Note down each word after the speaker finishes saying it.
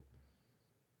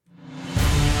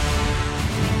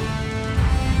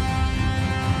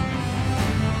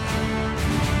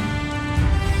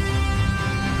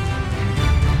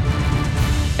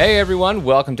Hey everyone,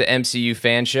 welcome to MCU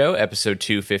Fan Show, episode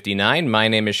 259. My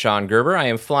name is Sean Gerber. I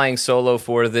am flying solo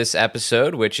for this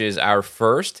episode, which is our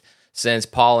first since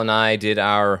Paul and I did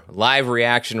our live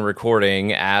reaction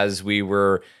recording as we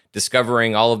were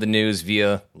discovering all of the news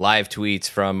via live tweets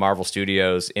from Marvel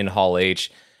Studios in Hall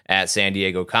H at San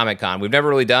Diego Comic-Con. We've never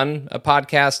really done a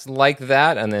podcast like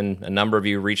that, and then a number of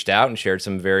you reached out and shared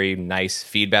some very nice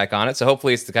feedback on it, so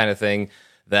hopefully it's the kind of thing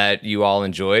that you all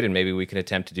enjoyed, and maybe we can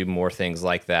attempt to do more things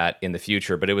like that in the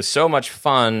future. But it was so much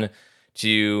fun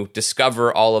to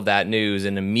discover all of that news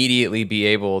and immediately be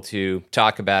able to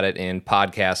talk about it in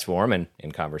podcast form and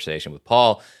in conversation with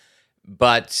Paul.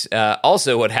 But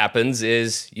also what happens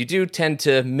is you do tend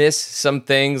to miss some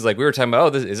things. Like we were talking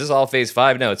about, is this all Phase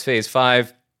 5? No, it's Phase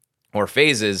 5 or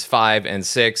Phases 5 and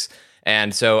 6.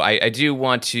 And so I do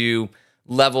want to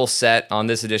level set on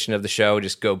this edition of the show,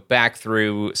 just go back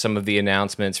through some of the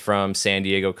announcements from San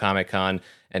Diego Comic-Con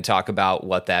and talk about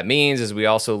what that means as we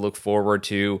also look forward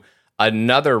to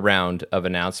another round of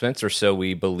announcements, or so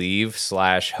we believe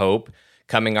 / hope,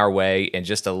 coming our way in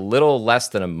just a little less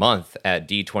than a month at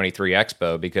D23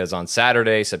 Expo, because on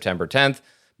Saturday, September 10th,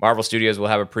 Marvel Studios will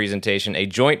have a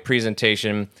joint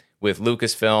presentation with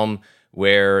Lucasfilm,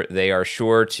 where they are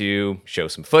sure to show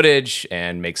some footage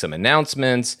and make some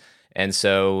announcements. And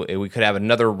so we could have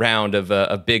another round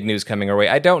of big news coming our way.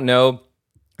 I don't know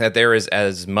that there is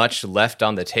as much left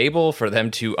on the table for them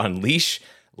to unleash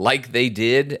like they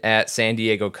did at San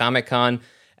Diego Comic-Con.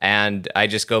 And I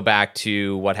just go back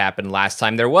to what happened last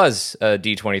time there was a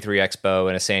D23 Expo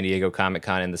and a San Diego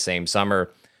Comic-Con in the same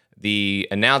summer. The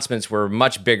announcements were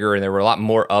much bigger, and there were a lot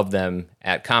more of them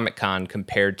at Comic-Con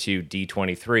compared to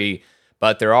D23.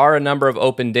 But there are a number of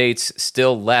open dates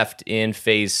still left in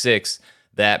Phase 6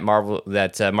 that Marvel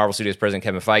Studios president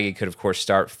Kevin Feige could, of course,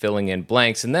 start filling in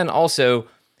blanks. And then also,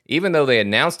 even though they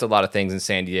announced a lot of things in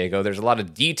San Diego, there's a lot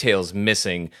of details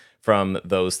missing from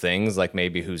those things, like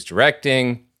maybe who's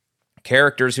directing,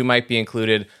 characters who might be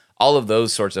included, all of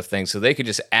those sorts of things. So they could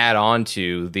just add on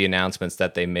to the announcements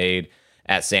that they made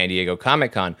at San Diego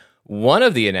Comic-Con. One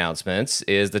of the announcements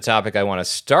is the topic I want to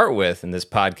start with in this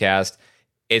podcast.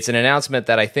 It's an announcement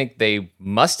that I think they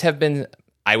must have been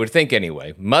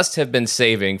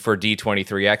saving for D23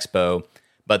 Expo,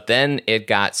 but then it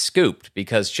got scooped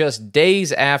because just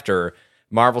days after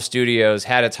Marvel Studios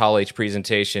had its Hall H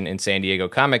presentation in San Diego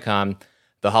Comic-Con,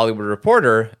 The Hollywood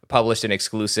Reporter published an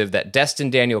exclusive that Destin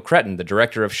Daniel Cretton, the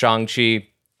director of Shang-Chi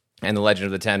and The Legend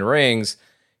of the Ten Rings,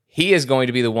 he is going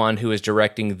to be the one who is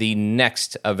directing the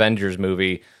next Avengers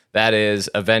movie. That is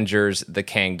Avengers, the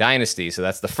Kang Dynasty. So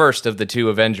that's the first of the two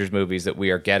Avengers movies that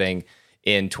we are getting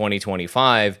in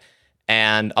 2025.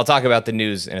 And I'll talk about the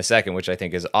news in a second, which I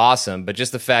think is awesome. But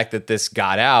just the fact that this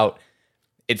got out,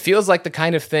 it feels like the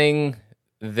kind of thing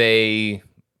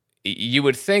you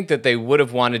would think that they would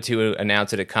have wanted to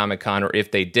announce it at Comic-Con, or if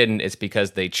they didn't, it's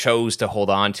because they chose to hold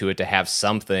on to it to have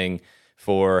something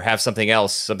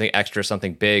else, something extra,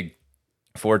 something big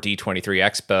for D23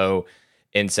 Expo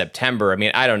in September. I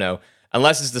mean, I don't know.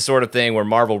 Unless it's the sort of thing where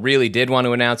Marvel really did want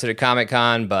to announce it at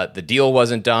Comic-Con, but the deal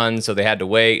wasn't done, so they had to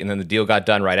wait, and then the deal got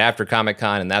done right after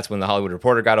Comic-Con, and that's when The Hollywood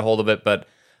Reporter got a hold of it. But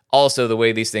also, the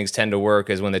way these things tend to work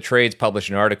is when the trades publish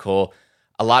an article,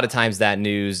 a lot of times that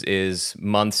news is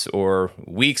months or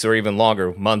weeks or even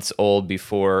longer, months old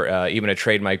before even a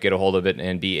trade might get a hold of it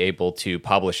and be able to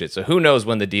publish it. So who knows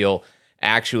when the deal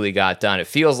actually got done. It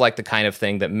feels like the kind of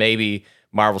thing that maybe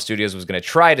Marvel Studios was going to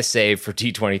try to save for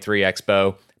D23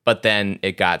 Expo, but then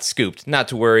it got scooped. Not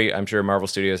to worry, I'm sure Marvel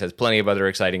Studios has plenty of other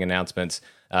exciting announcements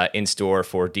in store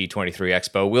for D23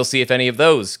 Expo. We'll see if any of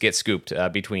those get scooped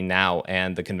between now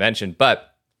and the convention.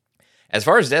 But as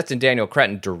far as Destin Daniel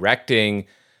Cretton directing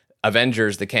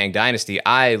Avengers, the Kang Dynasty,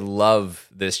 I love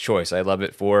this choice. I love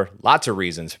it for lots of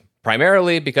reasons.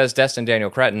 Primarily because Destin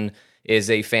Daniel Cretton is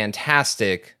a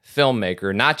fantastic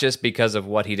filmmaker, not just because of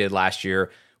what he did last year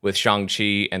with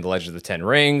Shang-Chi and The Legend of the Ten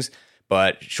Rings,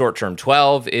 but Short Term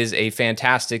 12 is a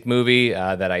fantastic movie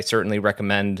that I certainly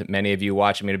recommend many of you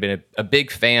watch. I mean, I've been a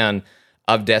big fan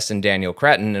of Destin Daniel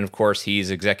Cretton, and of course,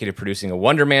 he's executive producing a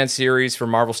Wonder Man series for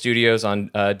Marvel Studios on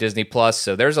Disney+.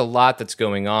 So there's a lot that's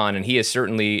going on, and he has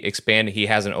certainly expanded. He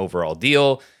has an overall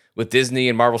deal with Disney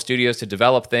and Marvel Studios to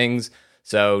develop things.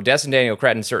 So Destin Daniel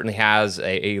Cretton certainly has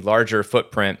a larger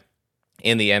footprint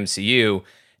in the MCU,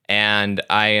 and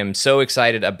I am so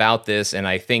excited about this, and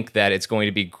I think that it's going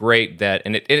to be great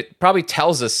and it probably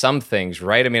tells us some things,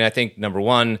 right? I mean, I think, number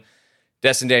one,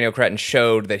 Destin Daniel Cretton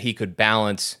showed that he could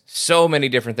balance so many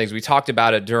different things. We talked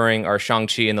about it during our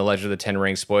Shang-Chi and the Legend of the Ten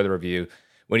Rings spoiler review.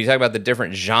 When you talk about the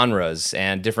different genres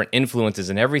and different influences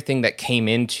and everything that came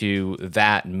into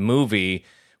that movie,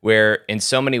 where in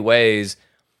so many ways,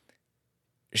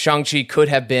 Shang-Chi could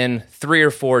have been 3 or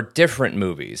 4 different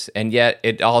movies, and yet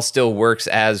it all still works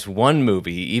as one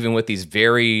movie, even with these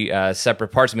very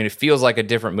separate parts. I mean, it feels like a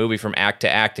different movie from act to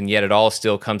act, and yet it all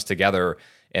still comes together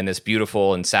in this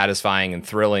beautiful and satisfying and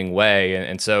thrilling way.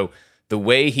 And so the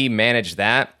way he managed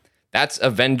that, that's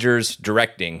Avengers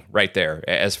directing right there,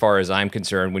 as far as I'm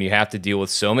concerned, when you have to deal with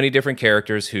so many different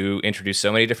characters who introduce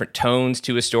so many different tones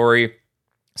to a story,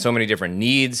 so many different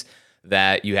needs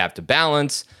that you have to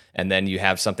balance. And then you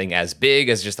have something as big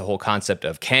as just the whole concept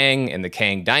of Kang and the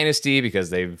Kang Dynasty, because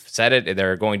they've said it.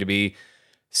 There are going to be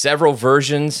several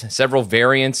versions, several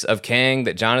variants of Kang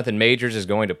that Jonathan Majors is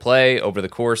going to play over the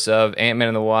course of Ant-Man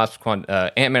and the Wasp,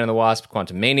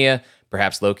 Quantumania,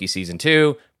 perhaps Loki Season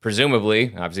 2,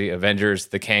 presumably, obviously, Avengers,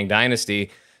 the Kang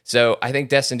Dynasty. So I think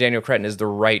Destin Daniel Cretton is the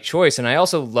right choice. And I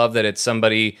also love that it's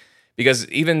somebody, because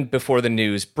even before the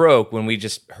news broke, when we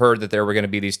just heard that there were going to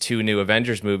be these 2 new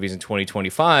Avengers movies in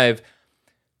 2025,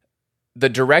 the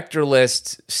director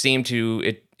list seemed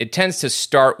to, it tends to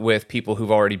start with people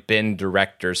who've already been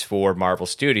directors for Marvel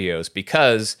Studios,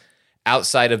 because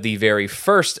outside of the very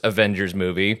first Avengers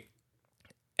movie,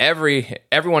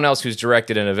 everyone else who's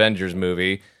directed an Avengers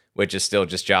movie, which is still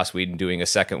just Joss Whedon doing a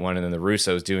second one and then the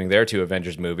Russos doing their 2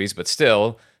 Avengers movies, but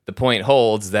still, the point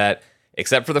holds that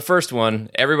except for the first one,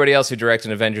 everybody else who directed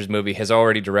an Avengers movie has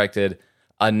already directed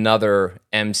another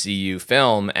MCU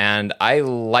film, and I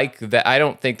like that. I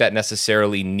don't think that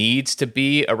necessarily needs to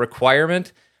be a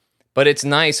requirement, but it's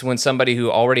nice when somebody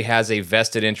who already has a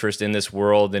vested interest in this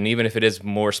world, and even if it is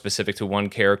more specific to one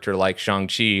character like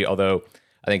Shang-Chi, although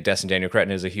I think Destin Daniel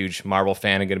Cretton is a huge Marvel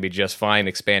fan and going to be just fine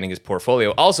expanding his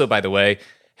portfolio. Also, by the way,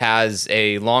 has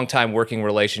a long-time working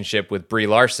relationship with Brie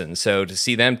Larson, so to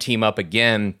see them team up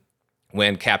again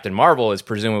when Captain Marvel is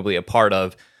presumably a part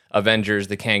of Avengers,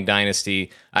 the Kang Dynasty,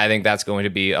 I think that's going to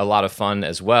be a lot of fun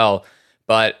as well.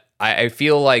 But I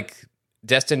feel like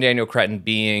Destin Daniel Cretton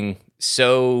being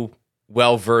so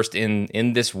well-versed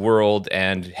in this world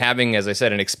and having, as I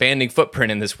said, an expanding footprint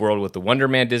in this world with the Wonder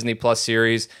Man Disney Plus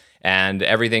series and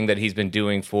everything that he's been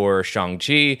doing for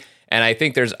Shang-Chi. And I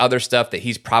think there's other stuff that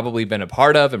he's probably been a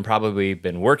part of and probably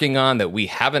been working on that we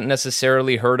haven't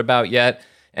necessarily heard about yet.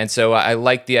 And so I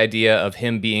like the idea of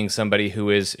him being somebody who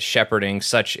is shepherding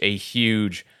such a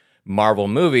huge Marvel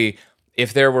movie.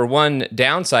 If there were one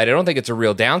downside, I don't think it's a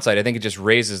real downside. I think it just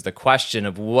raises the question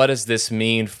of what does this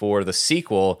mean for the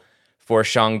sequel for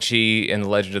Shang-Chi and the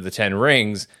Legend of the Ten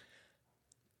Rings.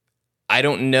 I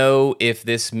don't know if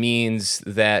this means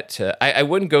that... I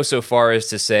wouldn't go so far as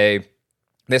to say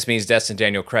this means Destin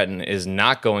Daniel Cretton is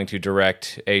not going to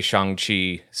direct a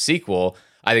Shang-Chi sequel.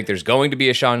 I think there's going to be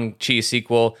a Shang-Chi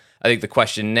sequel. I think the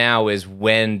question now is,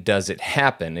 when does it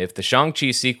happen? If the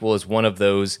Shang-Chi sequel is one of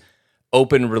those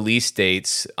open release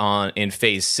dates in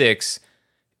Phase 6,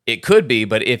 it could be,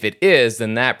 but if it is,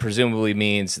 then that presumably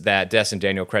means that Destin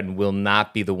Daniel Cretton will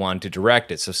not be the one to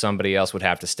direct it. So somebody else would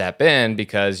have to step in,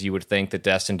 because you would think that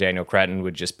Destin Daniel Cretton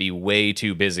would just be way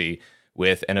too busy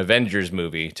with an Avengers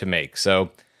movie to make. So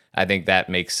I think that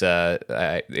makes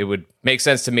it would make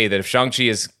sense to me that if Shang-Chi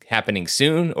is happening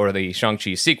soon, or the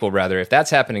Shang-Chi sequel rather, if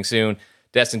that's happening soon,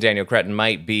 Destin Daniel Cretton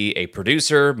might be a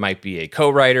producer, might be a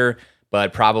co-writer,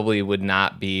 but probably would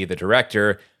not be the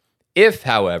director. If,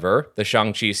 however, the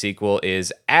Shang-Chi sequel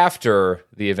is after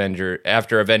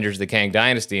Avengers the Kang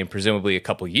Dynasty, and presumably a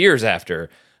couple years after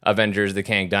Avengers the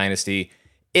Kang Dynasty,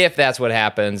 if that's what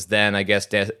happens, then I guess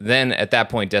then at that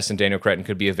point, Destin Daniel Cretton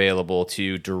could be available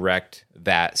to direct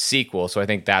that sequel. So I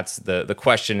think that's the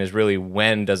question is really,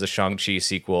 when does a Shang-Chi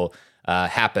sequel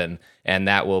happen? And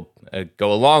that will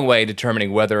go a long way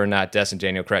determining whether or not Destin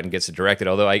Daniel Cretton gets it directed.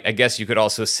 Although I guess you could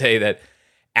also say that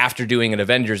after doing an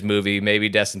Avengers movie, maybe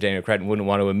Destin Daniel Cretton wouldn't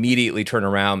want to immediately turn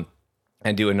around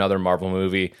and do another Marvel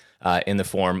movie in the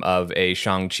form of a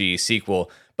Shang-Chi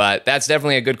sequel. But that's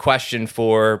definitely a good question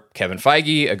for Kevin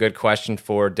Feige, a good question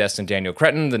for Destin Daniel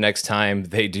Cretton the next time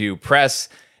they do press.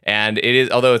 And it is,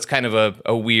 although it's kind of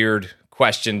a weird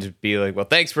question to be like, well,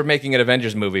 thanks for making an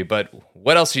Avengers movie, but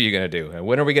what else are you going to do? And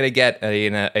when are we going to get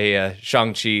a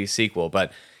Shang-Chi sequel?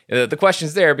 But the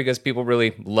question's there because people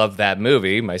really love that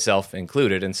movie, myself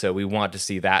included, and so we want to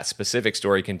see that specific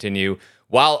story continue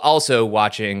while also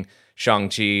watching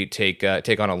Shang-Chi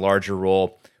take on a larger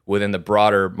role within the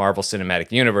broader Marvel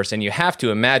Cinematic Universe. And you have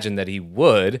to imagine that he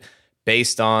would,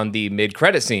 based on the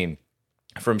mid-credit scene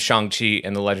from Shang-Chi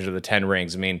and the Legend of the Ten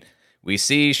Rings. I mean, we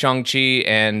see Shang-Chi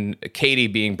and Katie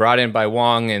being brought in by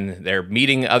Wong, and they're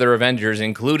meeting other Avengers,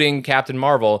 including Captain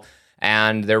Marvel,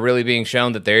 and they're really being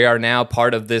shown that they are now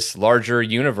part of this larger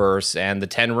universe, and the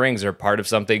Ten Rings are part of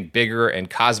something bigger and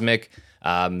cosmic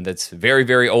that's very,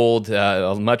 very old,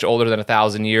 much older than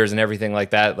 1,000 years and everything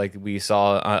like that, like we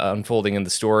saw unfolding in the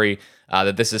story,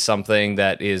 that this is something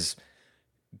that is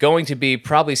going to be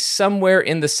probably somewhere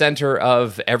in the center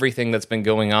of everything that's been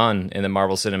going on in the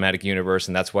Marvel Cinematic Universe,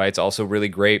 and that's why it's also really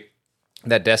great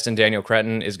that Destin Daniel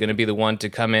Cretton is going to be the one to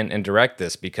come in and direct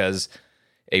this, because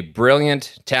a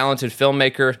brilliant, talented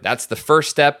filmmaker, that's the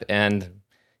first step, and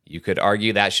you could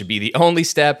argue that should be the only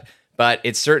step, but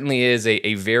it certainly is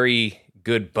a very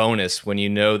good bonus when you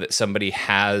know that somebody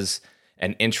has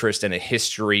an interest and a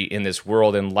history in this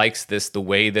world and likes this the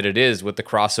way that it is, with the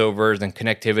crossovers and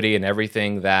connectivity and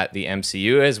everything that the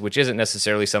MCU is, which isn't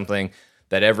necessarily something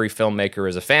that every filmmaker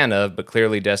is a fan of, but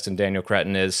clearly Destin Daniel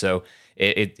Cretton is, so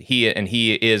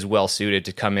he is well suited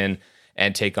to come in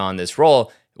and take on this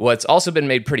role. What's also been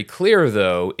made pretty clear,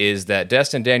 though, is that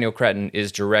Destin Daniel Cretton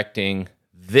is directing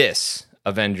this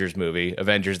Avengers movie,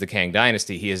 Avengers: The Kang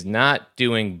Dynasty. He is not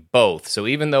doing both. So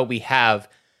even though we have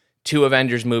two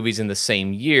Avengers movies in the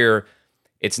same year,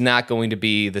 it's not going to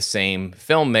be the same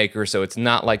filmmaker. So it's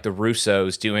not like the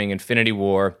Russos doing Infinity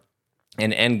War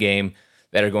and Endgame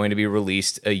that are going to be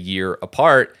released a year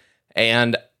apart.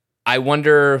 And I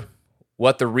wonder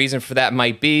what the reason for that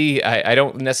might be. I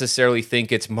don't necessarily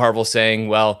think it's Marvel saying,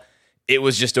 well, it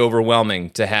was just overwhelming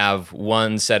to have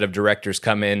one set of directors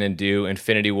come in and do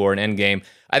Infinity War and Endgame.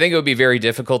 I think it would be very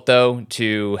difficult, though,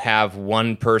 to have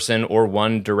one person or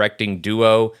one directing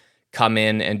duo come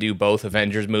in and do both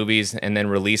Avengers movies and then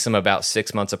release them about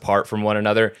 6 months apart from one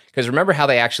another. Because remember how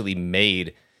they actually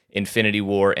made Infinity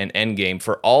War and Endgame.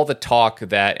 For all the talk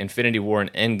that Infinity War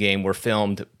and Endgame were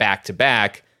filmed back to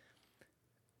back,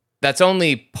 that's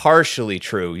only partially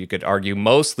true. You could argue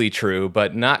mostly true,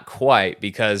 but not quite,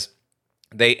 because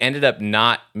they ended up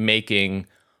not making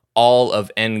all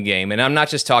of Endgame. And I'm not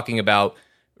just talking about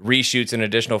reshoots and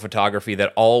additional photography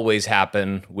that always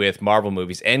happen with Marvel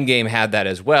movies. Endgame had that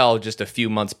as well, just a few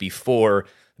months before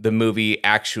the movie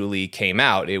actually came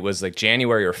out. It was like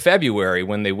January or February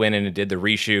when they went in and did the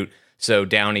reshoot so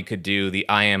Downey could do the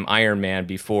I Am Iron Man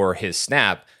before his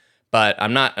snap. But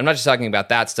I'm not just talking about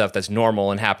that stuff that's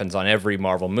normal and happens on every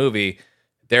Marvel movie.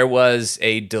 There was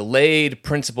a delayed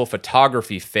principal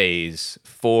photography phase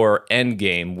for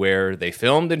Endgame where they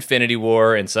filmed Infinity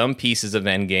War and some pieces of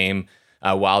Endgame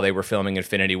while they were filming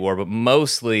Infinity War, but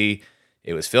mostly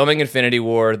it was filming Infinity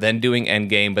War, then doing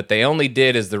Endgame, but they only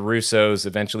did, as the Russos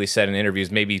eventually said in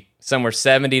interviews, maybe somewhere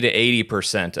 70 to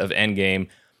 80% of Endgame,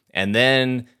 and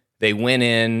then they went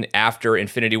in after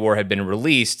Infinity War had been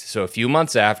released, so a few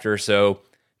months after, so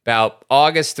about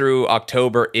August through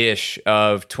October-ish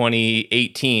of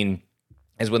 2018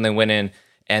 is when they went in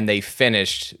and they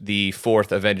finished the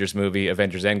fourth Avengers movie,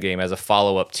 Avengers Endgame, as a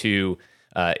follow-up to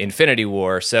Infinity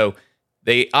War. So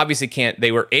they obviously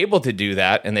they were able to do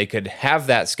that, and they could have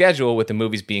that schedule with the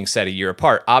movies being set a year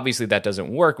apart. Obviously, that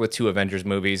doesn't work with two Avengers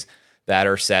movies that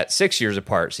are set 6 years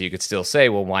apart. So you could still say,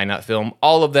 well, why not film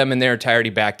all of them in their entirety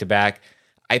back-to-back?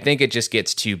 I think it just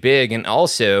gets too big. And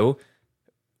also,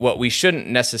 what we shouldn't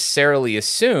necessarily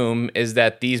assume is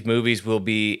that these movies will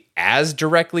be as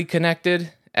directly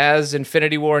connected as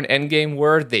Infinity War and Endgame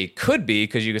were. They could be,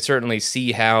 because you could certainly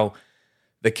see how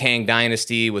the Kang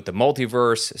Dynasty with the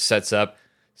multiverse sets up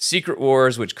Secret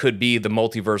Wars, which could be the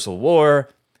multiversal war.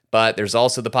 But there's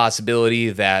also the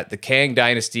possibility that the Kang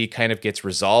Dynasty kind of gets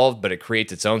resolved, but it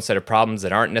creates its own set of problems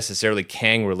that aren't necessarily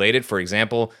Kang related. For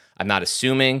example, I'm not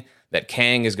assuming that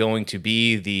Kang is going to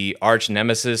be the arch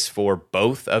nemesis for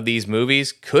both of these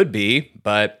movies. Could be,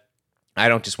 but I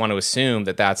don't just want to assume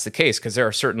that that's the case, because there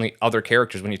are certainly other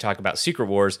characters. When you talk about Secret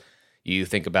Wars, you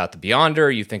think about the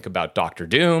Beyonder, you think about Doctor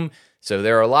Doom. So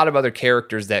there are a lot of other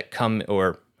characters that come,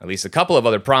 or at least a couple of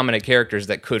other prominent characters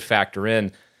that could factor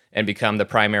in and become the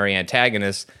primary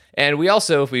antagonists. And we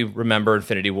also, if we remember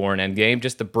Infinity War and Endgame,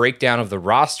 just the breakdown of the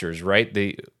rosters,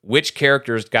 right? Which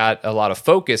characters got a lot of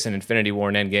focus in Infinity War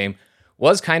and Endgame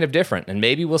was kind of different. And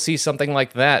maybe we'll see something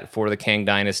like that for the Kang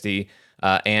Dynasty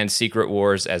and Secret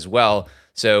Wars as well.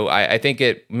 So I think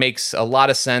it makes a lot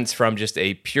of sense from just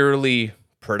a purely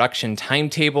production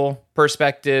timetable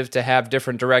perspective to have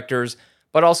different directors,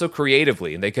 but also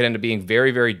creatively. And they could end up being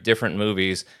very, very different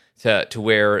movies to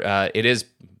where it is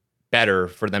better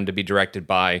for them to be directed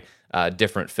by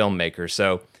different filmmakers.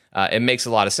 So it makes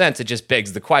a lot of sense. It just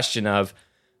begs the question of,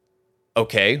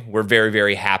 okay, we're very,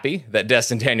 very happy that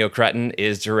Destin Daniel Cretton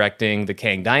is directing the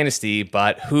Kang Dynasty,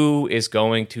 but who is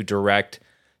going to direct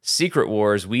Secret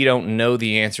Wars? We don't know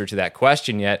the answer to that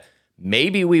question yet.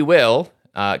 Maybe we will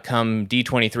come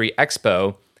D23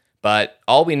 Expo, but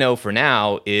all we know for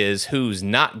now is who's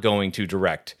not going to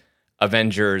direct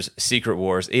Avengers Secret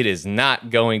Wars. It is not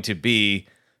going to be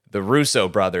the Russo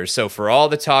brothers. So for all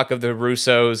the talk of the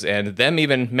Russos and them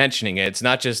even mentioning it, it's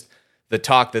not just the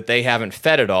talk that they haven't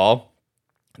fed it all.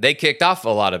 They kicked off a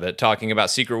lot of it, talking about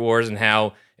Secret Wars and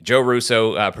how Joe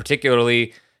Russo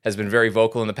particularly has been very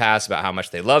vocal in the past about how much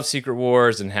they love Secret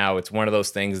Wars and how it's one of those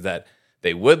things that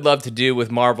they would love to do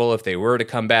with Marvel if they were to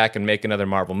come back and make another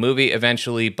Marvel movie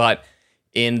eventually. But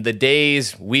in the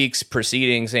days, weeks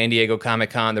preceding San Diego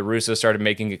Comic-Con, the Russos started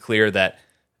making it clear that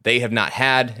they have not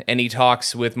had any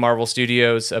talks with Marvel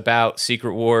Studios about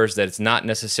Secret Wars, that it's not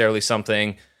necessarily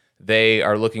something they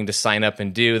are looking to sign up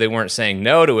and do. They weren't saying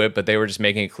no to it, but they were just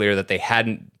making it clear that they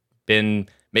hadn't been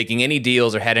making any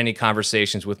deals or had any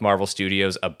conversations with Marvel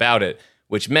Studios about it,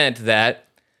 which meant that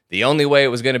the only way it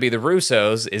was going to be the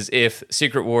Russos is if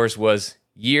Secret Wars was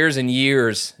years and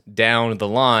years down the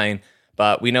line,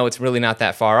 but we know it's really not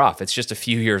that far off. It's just a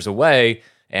few years away,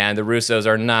 and the Russos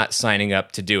are not signing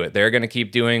up to do it. They're going to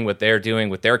keep doing what they're doing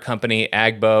with their company,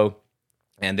 Agbo,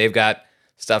 and they've got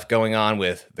stuff going on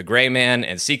with The Gray Man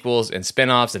and sequels and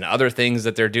spinoffs and other things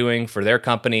that they're doing for their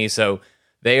company, so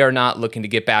they are not looking to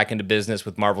get back into business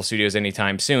with Marvel Studios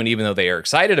anytime soon, even though they are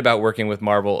excited about working with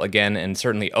Marvel again and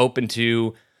certainly open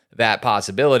to that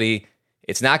possibility.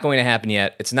 It's not going to happen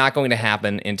yet. It's not going to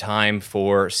happen in time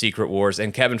for Secret Wars,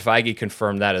 and Kevin Feige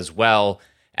confirmed that as well.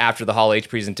 After the Hall H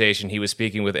presentation, he was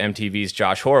speaking with MTV's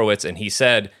Josh Horowitz, and he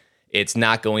said it's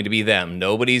not going to be them.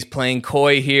 Nobody's playing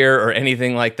coy here or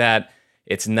anything like that.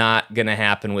 It's not going to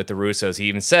happen with the Russos. He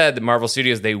even said that Marvel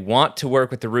Studios, they want to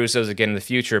work with the Russos again in the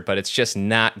future, but it's just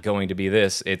not going to be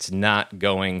this. It's not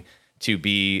going to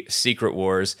be Secret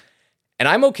Wars. And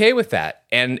I'm okay with that.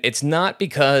 And it's not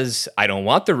because I don't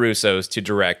want the Russos to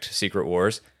direct Secret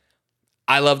Wars.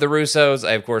 I love the Russos.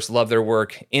 I, of course, love their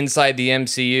work inside the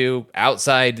MCU,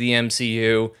 outside the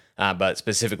MCU, but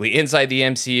specifically inside the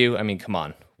MCU. I mean, come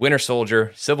on. Winter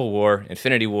Soldier, Civil War,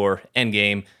 Infinity War,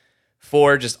 Endgame.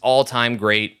 4 just all-time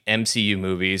great MCU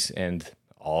movies, and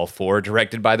all 4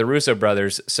 directed by the Russo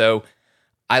brothers. So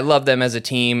I love them as a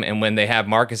team, and when they have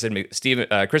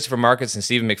Christopher Marcus and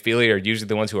Stephen McFeely are usually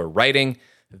the ones who are writing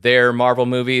their Marvel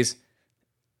movies,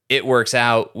 it works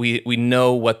out. We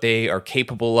know what they are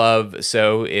capable of.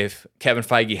 So if Kevin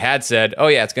Feige had said, oh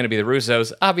yeah, it's going to be the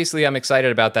Russos, obviously I'm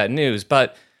excited about that news,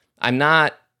 but I'm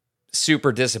not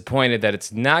super disappointed that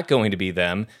it's not going to be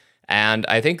them. And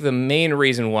I think the main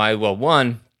reason why, well,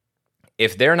 one,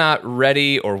 if they're not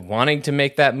ready or wanting to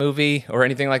make that movie or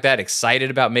anything like that, excited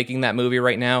about making that movie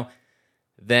right now,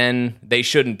 then they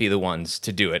shouldn't be the ones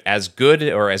to do it. As good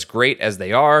or as great as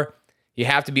they are, you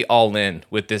have to be all in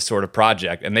with this sort of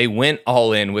project. And they went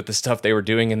all in with the stuff they were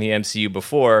doing in the MCU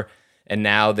before, and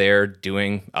now they're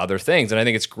doing other things. And I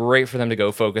think it's great for them to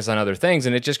go focus on other things,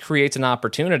 and it just creates an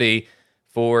opportunity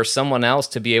for someone else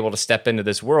to be able to step into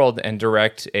this world and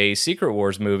direct a Secret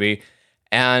Wars movie.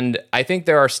 And I think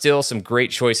there are still some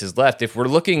great choices left. If we're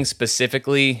looking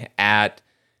specifically at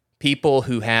people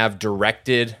who have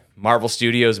directed Marvel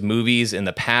Studios movies in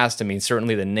the past, I mean,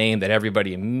 certainly the name that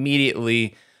everybody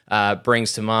immediately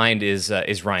brings to mind is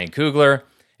Ryan Coogler.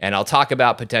 And I'll talk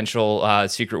about potential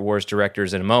Secret Wars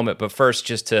directors in a moment. But first,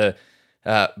 just to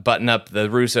button up the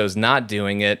Russos not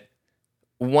doing it,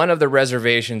 one of the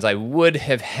reservations I would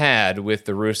have had with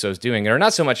the Russos doing it, or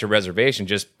not so much a reservation,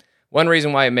 just one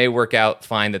reason why it may work out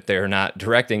fine that they're not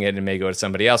directing it and may go to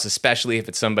somebody else, especially if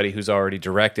it's somebody who's already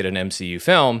directed an MCU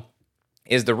film,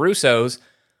 is the Russos,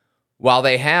 while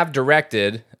they have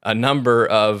directed a number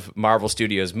of Marvel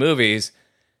Studios movies,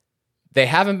 they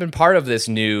haven't been part of this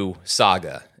new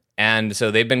saga. And so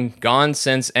they've been gone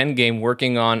since Endgame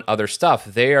working on other stuff.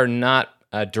 They are not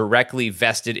directly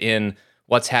vested in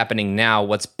what's happening now,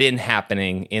 what's been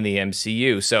happening in the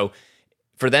MCU. So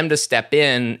for them to step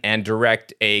in and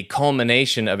direct a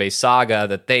culmination of a saga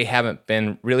that they haven't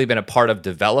really been a part of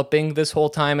developing this whole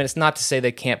time, and it's not to say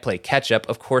they can't play catch up.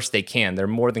 Of course they can. They're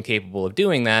more than capable of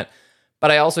doing that.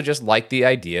 But I also just like the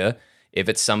idea, if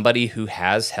it's somebody who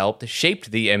has helped shape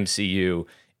the MCU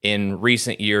in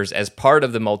recent years as part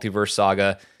of the multiverse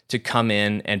saga, to come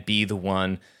in and be the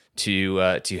one to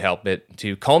help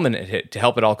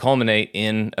it all culminate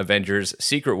in Avengers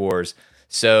Secret Wars.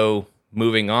 So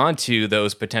moving on to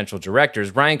those potential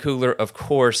directors, Ryan Coogler, of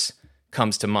course,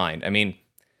 comes to mind. I mean,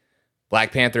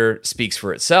 Black Panther speaks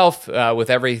for itself with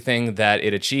everything that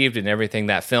it achieved and everything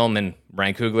that film, and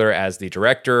Ryan Coogler as the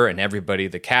director and everybody,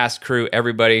 the cast, crew,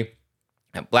 everybody.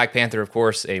 And Black Panther, of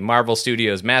course, a Marvel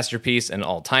Studios masterpiece, an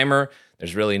all-timer.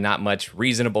 There's really not much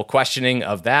reasonable questioning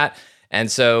of that. And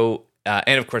so,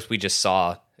 and of course, we just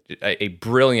saw a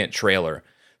brilliant trailer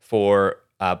for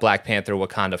Black Panther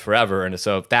Wakanda Forever. And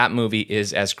so if that movie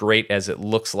is as great as it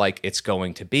looks like it's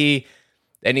going to be,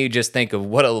 then you just think of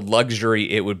what a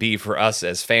luxury it would be for us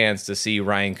as fans to see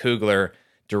Ryan Coogler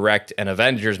direct an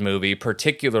Avengers movie,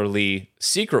 particularly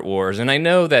Secret Wars. And I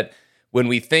know that when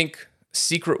we think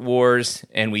Secret Wars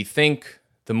and we think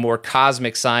the more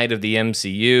cosmic side of the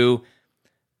MCU,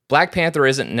 Black Panther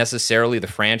isn't necessarily the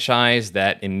franchise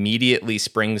that immediately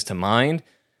springs to mind,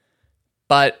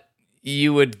 but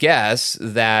you would guess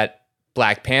that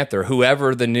Black Panther,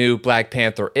 whoever the new Black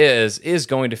Panther is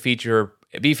going to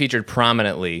be featured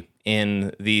prominently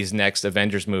in these next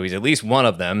Avengers movies, at least one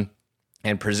of them,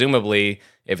 and presumably,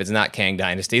 if it's not Kang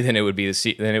Dynasty, then it would be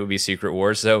Secret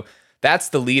Wars. So that's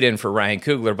the lead-in for Ryan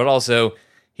Coogler, but also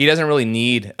he doesn't really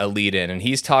need a lead-in, and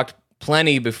he's talked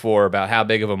plenty before about how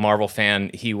big of a Marvel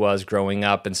fan he was growing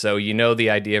up, and so the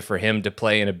idea for him to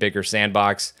play in a bigger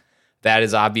sandbox, that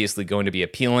is obviously going to be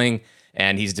appealing,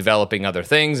 and he's developing other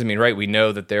things. I mean, right, we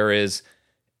know that there is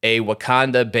a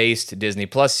Wakanda-based Disney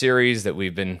Plus series that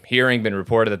we've been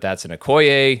reported that that's an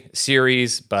Okoye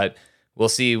series, but we'll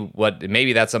see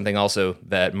maybe that's something also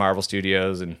that Marvel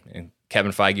Studios and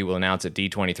Kevin Feige will announce at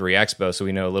D23 Expo, so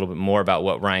we know a little bit more about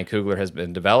what Ryan Coogler has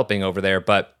been developing over there,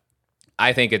 but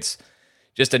I think it's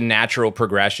just a natural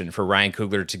progression for Ryan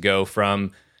Coogler to go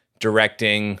from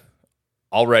directing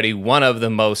already one of the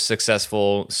most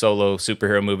successful solo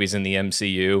superhero movies in the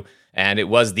MCU, and it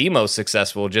was the most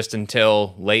successful just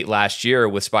until late last year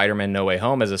with Spider-Man No Way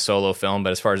Home as a solo film,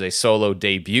 but as far as a solo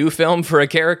debut film for a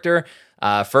character,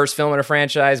 first film in a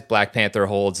franchise, Black Panther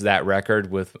holds that record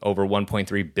with over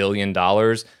 $1.3 billion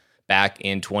back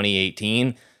in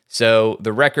 2018. So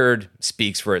the record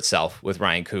speaks for itself with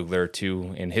Ryan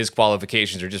Coogler, and his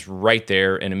qualifications are just right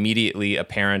there and immediately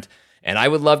apparent. And I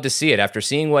would love to see it after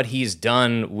seeing what he's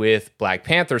done with Black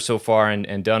Panther so far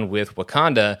and done with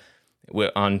Wakanda,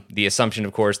 on the assumption,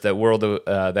 of course, that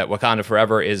that Wakanda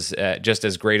Forever is just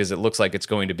as great as it looks like it's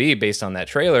going to be based on that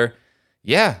trailer.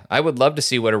 Yeah, I would love to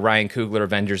see what a Ryan Coogler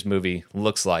Avengers movie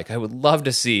looks like. I would love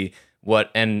to see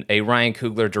what a Ryan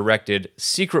Coogler directed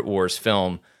Secret Wars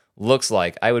film looks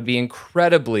like. I would be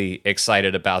incredibly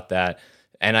excited about that.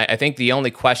 And I think the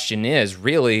only question is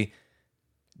really,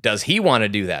 does he want to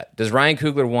do that? Does Ryan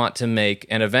Coogler want to make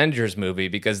an Avengers movie?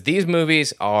 Because these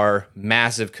movies are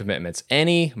massive commitments.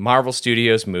 Any Marvel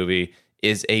Studios movie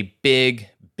is a big,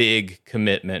 big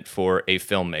commitment for a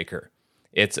filmmaker.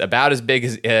 It's about as big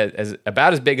as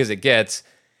it gets,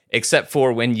 except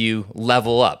for when you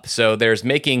level up. So there's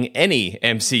making any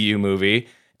MCU movie,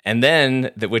 and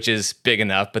then which is big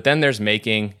enough, but then there's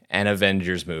making an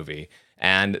Avengers movie,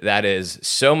 and that is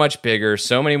so much bigger,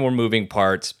 so many more moving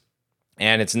parts.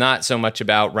 And it's not so much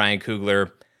about Ryan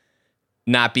Coogler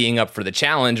not being up for the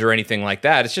challenge or anything like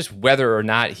that. It's just whether or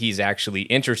not he's actually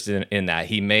interested in that.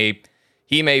 He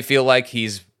may feel like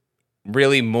he's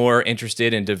really more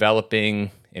interested in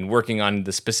developing and working on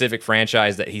the specific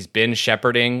franchise that he's been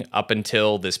shepherding up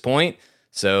until this point.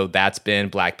 So that's been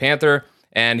Black Panther.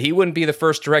 And he wouldn't be the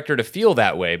first director to feel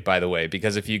that way, by the way,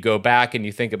 because if you go back and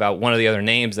you think about one of the other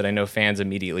names that I know fans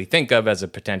immediately think of as a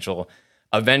potential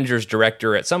Avengers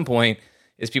director at some point,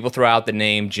 is people throw out the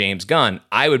name James Gunn.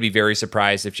 I would be very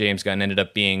surprised if James Gunn ended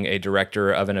up being a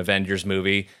director of an Avengers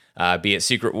movie, be it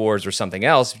Secret Wars or something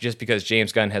else, just because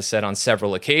James Gunn has said on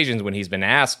several occasions when he's been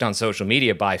asked on social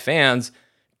media by fans,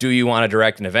 do you want to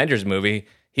direct an Avengers movie?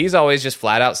 He's always just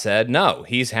flat out said no.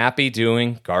 He's happy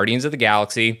doing Guardians of the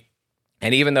Galaxy.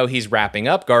 And even though he's wrapping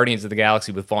up Guardians of the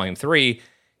Galaxy with Volume 3,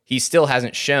 he still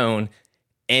hasn't shown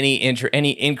any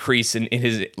increase in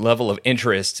his level of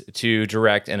interest to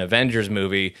direct an Avengers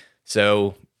movie.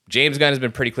 So James Gunn has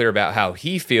been pretty clear about how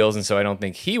he feels, and so I don't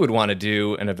think he would want to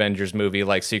do an Avengers movie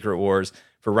like Secret Wars.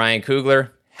 For Ryan Coogler,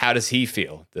 how does he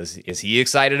feel? Is he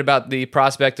excited about the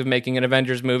prospect of making an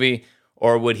Avengers movie,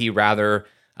 or would he rather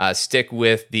stick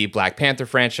with the Black Panther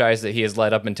franchise that he has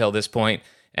led up until this point?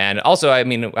 And also, I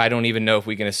mean, I don't even know if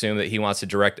we can assume that he wants to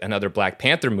direct another Black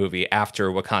Panther movie after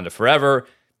Wakanda Forever.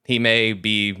 He may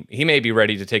be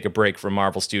ready to take a break from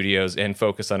Marvel Studios and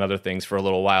focus on other things for a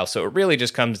little while. So it really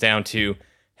just comes down to,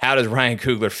 how does Ryan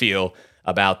Coogler feel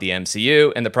about the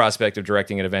MCU and the prospect of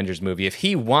directing an Avengers movie? If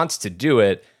he wants to do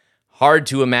it, hard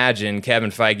to imagine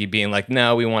Kevin Feige being like,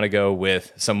 no, we want to go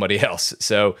with somebody else.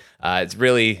 So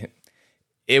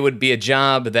it would be a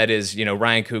job that is,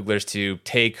 Ryan Coogler's to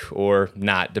take or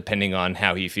not, depending on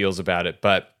how he feels about it.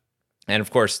 And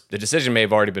of course, the decision may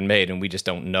have already been made, and we just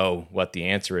don't know what the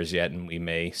answer is yet, and we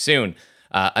may soon.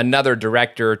 Another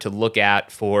director to look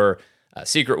at for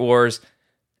Secret Wars,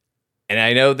 and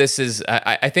I know this is,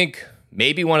 I think,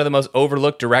 maybe one of the most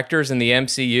overlooked directors in the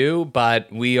MCU,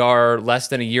 but we are less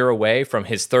than a year away from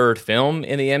his third film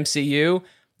in the MCU,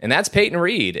 and that's Peyton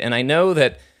Reed. And I know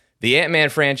that the Ant-Man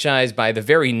franchise, by the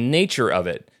very nature of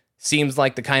it, seems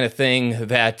like the kind of thing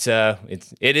that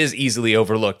it is easily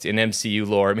overlooked in MCU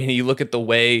lore. I mean, you look at the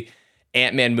way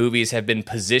Ant-Man movies have been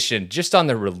positioned just on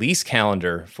the release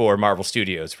calendar for Marvel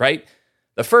Studios, right?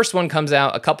 The first one comes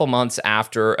out a couple months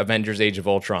after Avengers Age of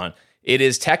Ultron. It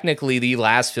is technically the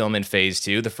last film in Phase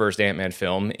 2, the first Ant-Man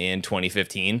film in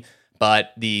 2015,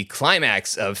 but the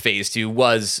climax of Phase 2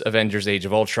 was Avengers Age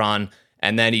of Ultron,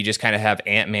 and then you just kind of have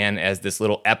Ant-Man as this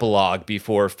little epilogue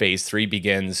before Phase 3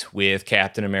 begins with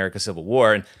Captain America Civil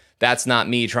War. And that's not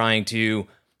me trying to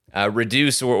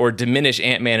reduce or diminish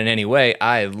Ant-Man in any way.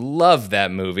 I love that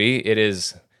movie. It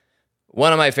is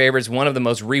one of my favorites, one of the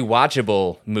most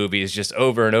rewatchable movies just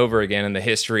over and over again in the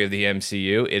history of the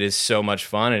MCU. It is so much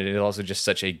fun, and it is also just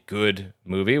such a good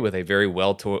movie with a very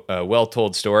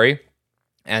well-told story.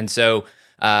 And so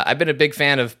I've been a big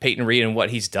fan of Peyton Reed and what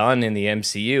he's done in the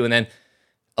MCU. And then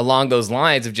along those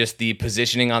lines of just the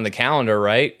positioning on the calendar,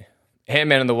 right?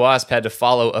 Ant-Man and the Wasp had to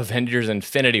follow Avengers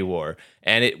Infinity War,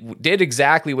 and it did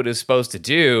exactly what it was supposed to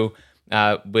do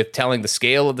with telling the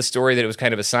scale of the story that it was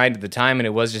kind of assigned at the time, and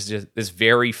it was just this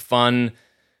very fun,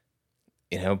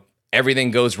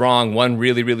 everything goes wrong, one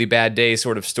really, really bad day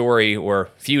sort of story, or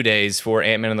few days for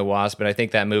Ant-Man and the Wasp. And I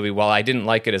think that movie, while I didn't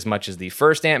like it as much as the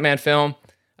first Ant-Man film,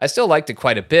 I still liked it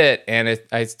quite a bit, and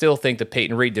I still think that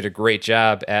Peyton Reed did a great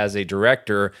job as a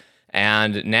director,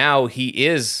 and now he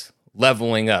is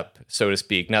leveling up, so to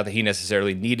speak. Not that he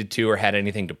necessarily needed to or had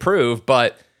anything to prove,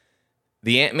 but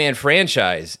the Ant-Man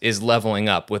franchise is leveling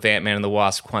up with Ant-Man and the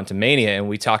Wasp: Quantumania, and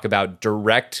we talk about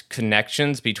direct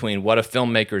connections between what a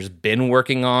filmmaker's been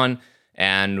working on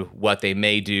and what they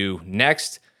may do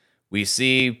next. We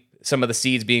see some of the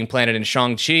seeds being planted in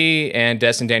Shang-Chi, and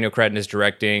Destin Daniel Cretton is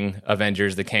directing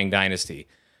Avengers: The Kang Dynasty.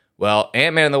 Well,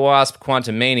 Ant-Man and the Wasp: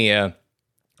 Quantumania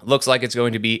looks like it's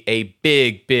going to be a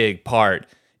big, big part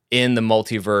in the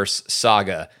multiverse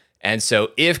saga. And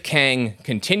so if Kang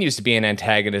continues to be an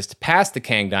antagonist past the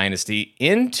Kang Dynasty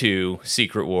into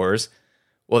Secret Wars,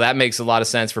 well, that makes a lot of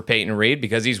sense for Peyton Reed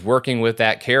because he's working with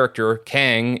that character,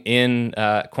 Kang, in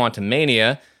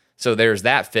Quantumania. So there's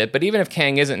that fit. But even if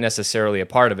Kang isn't necessarily a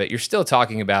part of it, you're still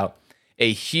talking about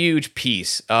a huge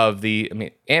piece of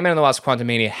Ant-Man and the Wasp: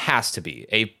 Quantumania has to be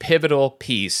a pivotal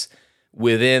piece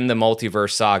within the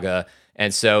multiverse saga.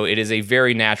 And so it is a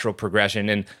very natural progression.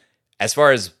 And as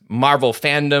far as Marvel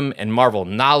fandom and Marvel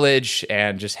knowledge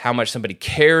and just how much somebody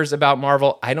cares about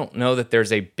Marvel, I don't know that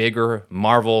there's a bigger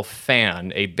Marvel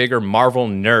fan, a bigger Marvel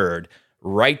nerd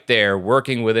right there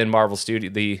working within Marvel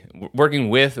working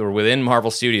with or within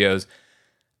Marvel Studios.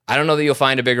 I don't know that you'll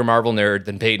find a bigger Marvel nerd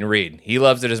than Peyton Reed. He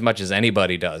loves it as much as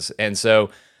anybody does. And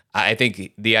so I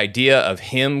think the idea of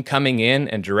him coming in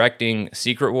and directing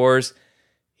Secret Wars,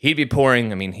 he'd be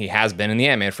pouring, he has been in the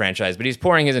Ant-Man franchise, but he's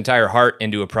pouring his entire heart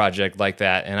into a project like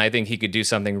that, and I think he could do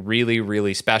something really,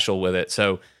 really special with it.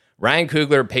 So Ryan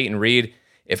Coogler, Peyton Reed,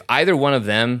 if either one of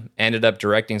them ended up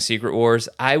directing Secret Wars,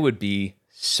 I would be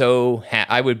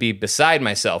I would be beside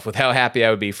myself with how happy I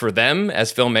would be for them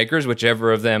as filmmakers,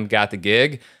 whichever of them got the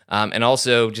gig, and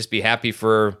also just be happy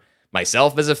for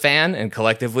myself as a fan and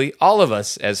collectively all of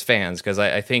us as fans, because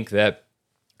I think that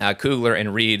Coogler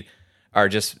and Reed are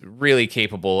just really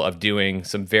capable of doing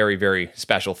some very, very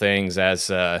special things as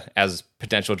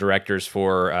potential directors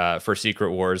for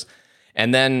Secret Wars.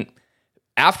 And then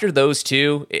after those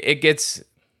two, it gets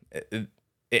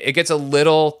a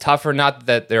little tougher. Not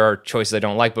that there are choices I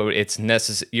don't like, but it's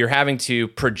necessary. You're having to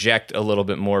project a little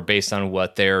bit more based on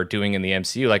what they're doing in the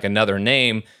MCU. Like another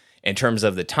name in terms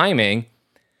of the timing,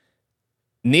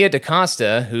 Nia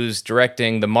DaCosta, who's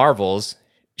directing The Marvels,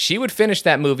 she would finish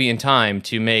that movie in time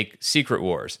to make Secret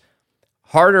Wars.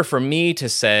 Harder for me to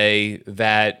say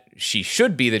that she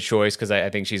should be the choice because I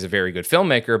think she's a very good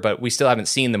filmmaker, but we still haven't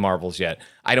seen The Marvels yet.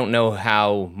 I don't know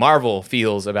how Marvel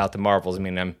feels about The Marvels.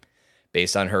 I'm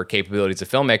based on her capabilities as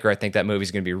a filmmaker, I think that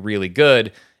movie's going to be really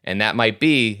good, and that might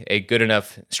be a good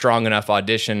enough, strong enough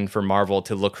audition for Marvel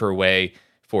to look her way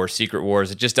for Secret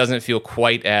Wars. It just doesn't feel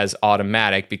quite as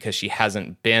automatic because she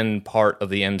hasn't been part of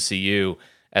the MCU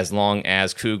as long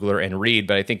as Coogler and Reed,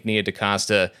 but I think Nia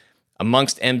DaCosta,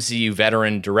 amongst MCU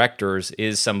veteran directors,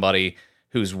 is somebody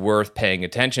who's worth paying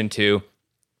attention to.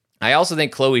 I also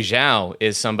think Chloe Zhao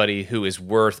is somebody who is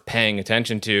worth paying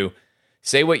attention to.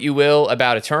 Say what you will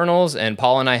about Eternals, and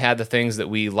Paul and I had the things that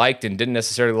we liked and didn't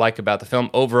necessarily like about the film.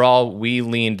 Overall, we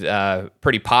leaned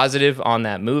pretty positive on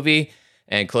that movie,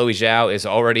 and Chloe Zhao is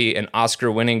already an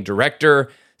Oscar-winning director,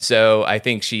 so I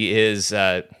think she is...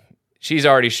 she's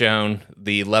already shown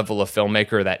the level of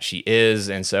filmmaker that she is,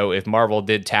 and so if Marvel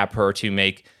did tap her to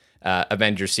make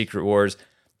Avengers: Secret Wars,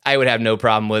 I would have no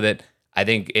problem with it. I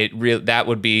think that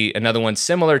would be another one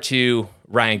similar to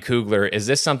Ryan Coogler. Is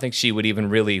this something she would even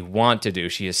really want to do?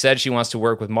 She has said she wants to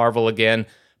work with Marvel again,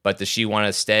 but does she want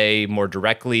to stay more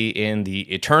directly in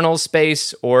the Eternals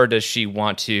space, or does she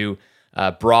want to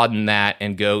broaden that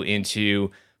and go into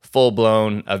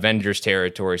full-blown Avengers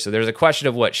territory? So there's a question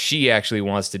of what she actually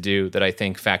wants to do that I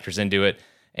think factors into it.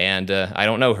 And I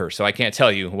don't know her, so I can't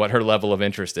tell you what her level of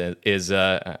interest is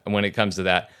when it comes to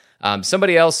that.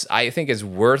 Somebody else I think is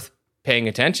worth paying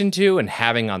attention to and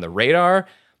having on the radar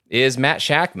is Matt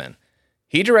Shakman.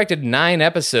 He directed 9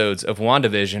 episodes of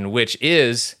WandaVision, which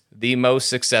is the most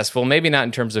successful, maybe not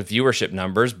in terms of viewership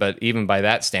numbers, but even by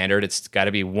that standard, it's got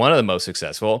to be one of the most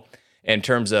successful. In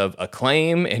terms of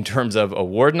acclaim, in terms of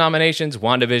award nominations,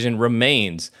 WandaVision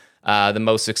remains the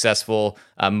most successful,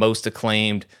 most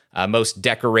acclaimed, most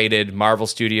decorated Marvel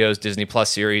Studios Disney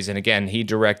Plus series. And again, he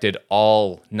directed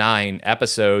all 9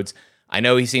 episodes. I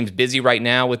know he seems busy right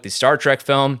now with the Star Trek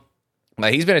film,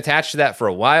 but he's been attached to that for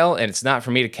a while, and it's not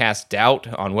for me to cast doubt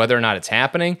on whether or not it's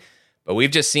happening. But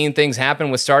we've just seen things happen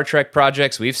with Star Trek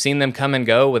projects. We've seen them come and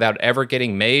go without ever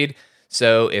getting made.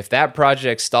 So if that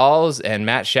project stalls and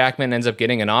Matt Shakman ends up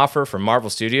getting an offer from Marvel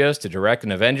Studios to direct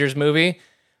an Avengers movie,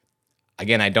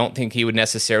 again, I don't think he would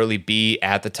necessarily be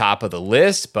at the top of the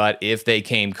list, but if they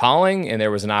came calling and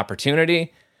there was an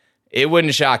opportunity, it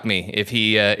wouldn't shock me if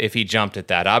he jumped at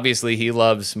that. Obviously, he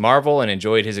loves Marvel and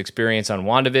enjoyed his experience on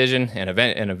WandaVision, and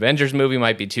an Avengers movie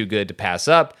might be too good to pass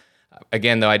up.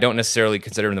 Again, though, I don't necessarily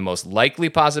consider him the most likely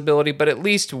possibility, but at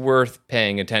least worth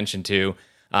paying attention to.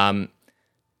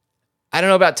 I don't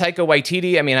know about Taika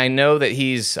Waititi. I mean, I know that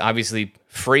he's obviously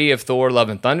free of Thor, Love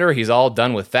and Thunder. He's all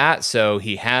done with that, so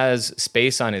he has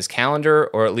space on his calendar,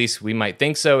 or at least we might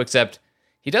think so, except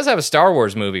he does have a Star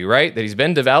Wars movie, right, that he's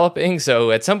been developing,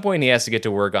 so at some point he has to get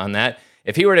to work on that.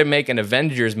 If he were to make an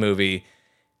Avengers movie,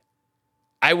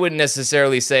 I wouldn't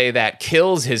necessarily say that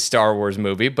kills his Star Wars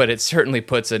movie, but it certainly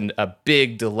puts a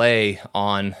big delay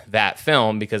on that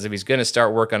film, because if he's going to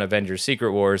start work on Avengers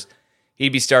Secret Wars, he'd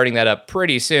be starting that up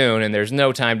pretty soon, and there's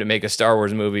no time to make a Star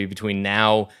Wars movie between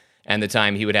now and the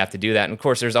time he would have to do that. And of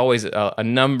course, there's always a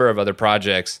number of other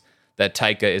projects that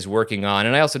Taika is working on,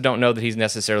 and I also don't know that he's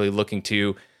necessarily looking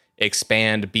to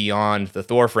expand beyond the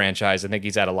Thor franchise. I think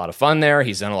he's had a lot of fun there.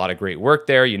 He's done a lot of great work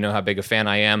there. You know how big a fan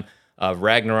I am of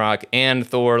Ragnarok and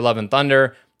Thor, Love and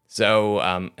Thunder. So,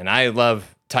 and I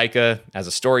love Taika as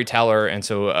a storyteller, and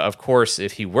so, of course,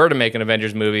 if he were to make an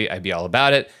Avengers movie, I'd be all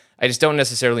about it. I just don't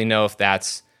necessarily know if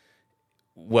that's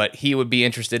what he would be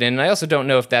interested in. And I also don't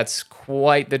know if that's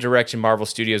quite the direction Marvel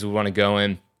Studios would want to go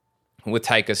in with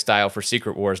Taika's style for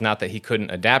Secret Wars. Not that he couldn't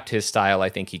adapt his style. I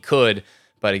think he could.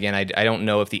 But again, I don't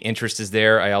know if the interest is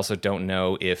there. I also don't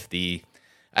know if the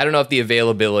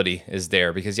availability is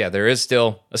there. Because, yeah, there is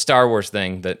still a Star Wars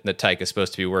thing that Taika is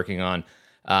supposed to be working on.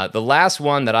 The last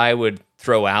one that I would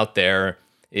throw out there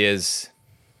is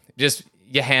just...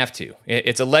 You have to.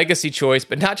 It's a legacy choice,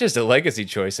 but not just a legacy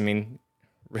choice. I mean,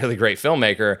 really great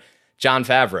filmmaker, Jon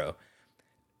Favreau.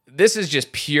 This is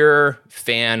just pure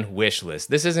fan wish list.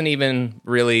 This isn't even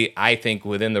really, I think,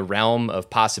 within the realm of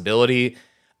possibility,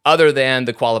 other than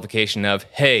the qualification of,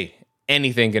 hey,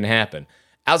 anything can happen.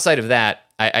 Outside of that,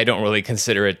 I don't really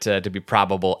consider it to be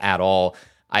probable at all.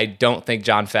 I don't think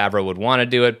Jon Favreau would want to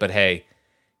do it, but hey,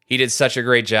 he did such a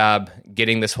great job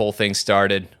getting this whole thing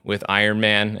started with Iron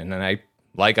Man, and then I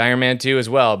like Iron Man 2 as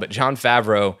well, but Jon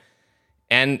Favreau,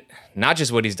 and not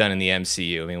just what he's done in the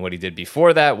MCU, I mean, what he did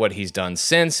before that, what he's done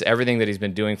since, everything that he's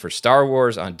been doing for Star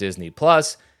Wars on Disney+.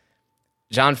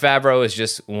 Jon Favreau is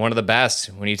just one of the best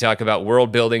when you talk about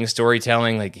world building,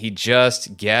 storytelling. Like, he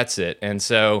just gets it. And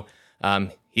so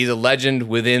he's a legend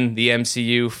within the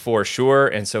MCU for sure.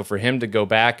 And so for him to go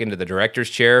back into the director's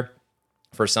chair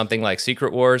for something like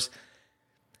Secret Wars,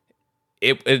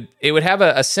 it would have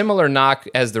a similar knock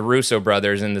as the Russo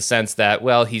brothers, in the sense that,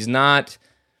 well, he's not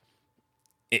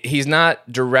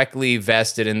directly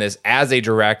vested in this as a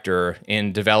director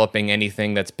in developing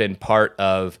anything that's been part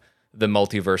of the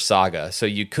multiverse saga. So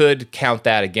you could count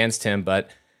that against him, but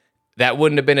that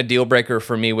wouldn't have been a deal breaker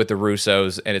for me with the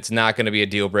Russos, and it's not going to be a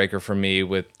deal breaker for me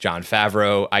with Jon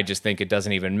Favreau. I just think it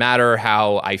doesn't even matter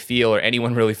how I feel or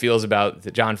anyone really feels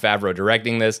about Jon Favreau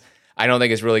directing this. I don't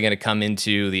think it's really going to come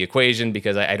into the equation,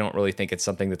 because I don't really think it's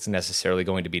something that's necessarily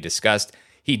going to be discussed.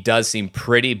 He does seem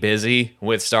pretty busy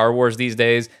with Star Wars these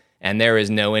days, and there is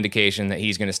no indication that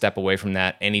he's going to step away from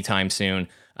that anytime soon,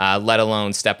 let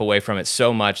alone step away from it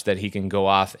so much that he can go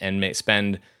off and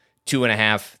spend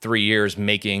 2.5, 3 years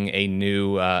making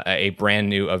a brand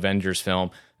new Avengers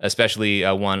film, especially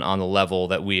one on the level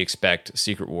that we expect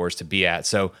Secret Wars to be at.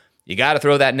 So you got to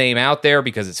throw that name out there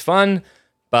because it's fun.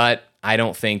 but I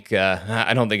don't think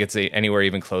it's anywhere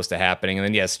even close to happening. And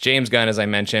then yes, James Gunn, as I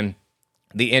mentioned,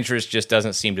 the interest just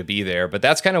doesn't seem to be there. But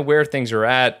that's kind of where things are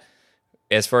at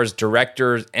as far as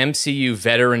directors, MCU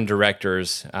veteran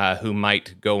directors who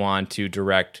might go on to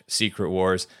direct Secret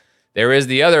Wars. There is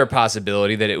the other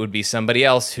possibility that it would be somebody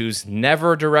else who's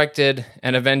never directed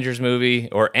an Avengers movie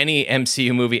or any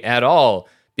MCU movie at all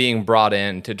being brought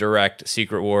in to direct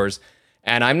Secret Wars.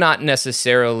 And I'm not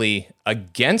necessarily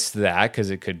against that, because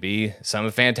it could be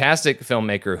some fantastic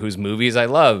filmmaker whose movies I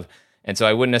love. And so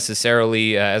I wouldn't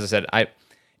necessarily, as I said,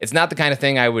 it's not the kind of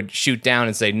thing I would shoot down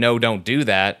and say, no, don't do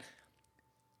that.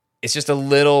 It's just a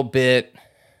little bit...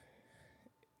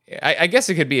 I guess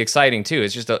it could be exciting too.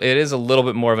 It is a little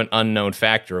bit more of an unknown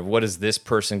factor of what is this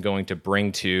person going to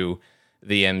bring to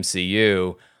the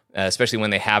MCU, especially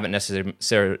when they haven't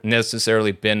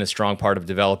necessarily been a strong part of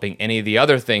developing any of the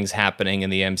other things happening in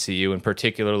the MCU, and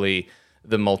particularly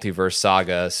the multiverse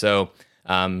saga. So,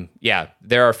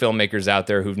 there are filmmakers out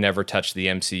there who've never touched the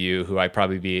MCU who I'd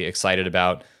probably be excited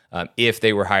about if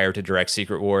they were hired to direct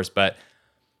Secret Wars, but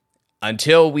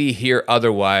until we hear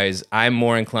otherwise, I'm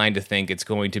more inclined to think it's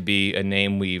going to be a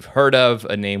name we've heard of,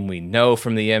 a name we know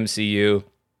from the MCU.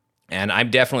 And I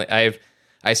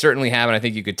certainly have, and I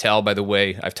think you could tell by the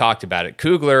way I've talked about it.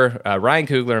 Ryan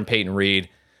Coogler and Peyton Reed,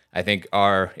 I think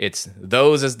it's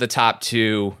those as the top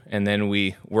two, and then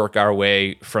we work our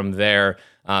way from there.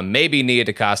 Maybe Nia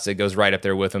DaCosta goes right up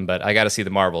there with them, but I got to see the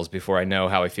Marvels before I know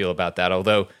how I feel about that.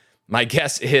 Although my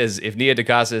guess is if Nia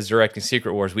DaCosta is directing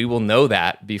Secret Wars, we will know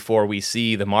that before we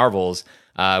see the Marvels,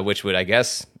 which would, I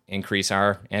guess, increase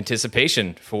our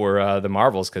anticipation for the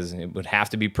Marvels, because it would have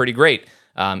to be pretty great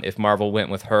if Marvel went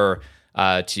with her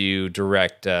to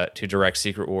direct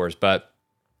Secret Wars. But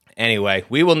anyway,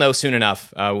 we will know soon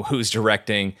enough who's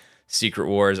directing Secret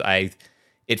Wars.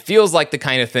 It feels like the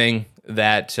kind of thing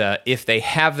that if they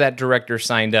have that director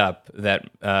signed up, that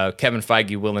Kevin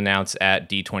Feige will announce at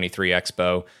D23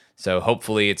 Expo. So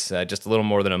hopefully it's just a little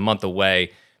more than a month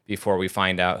away before we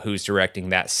find out who's directing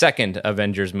that second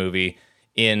Avengers movie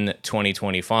in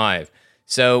 2025.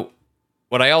 So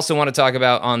what I also want to talk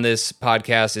about on this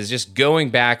podcast is just going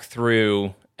back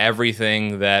through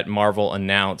everything that Marvel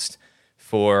announced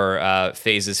for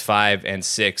phases 5 and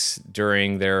 6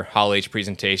 during their Hall H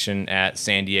presentation at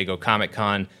San Diego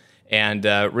Comic-Con, and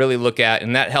really look at,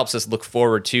 and that helps us look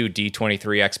forward to D23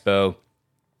 Expo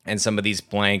and some of these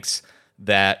blanks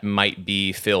that might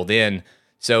be filled in.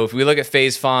 So if we look at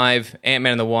Phase 5,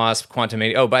 Ant-Man and the Wasp,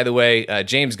 Quantumania... Oh, by the way,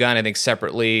 James Gunn, I think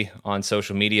separately on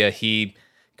social media, he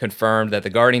confirmed that the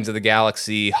Guardians of the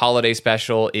Galaxy holiday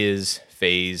special is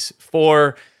Phase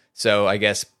 4. So I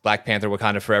guess Black Panther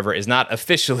Wakanda Forever is not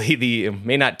officially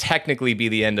may not technically be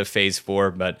the end of Phase 4,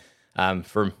 but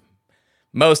for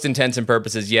most intents and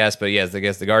purposes, yes. But yes, I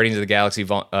guess the Guardians of the Galaxy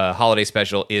holiday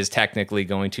special is technically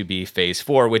going to be Phase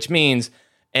 4, which means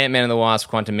Ant-Man and the Wasp,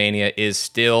 Quantumania is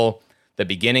still the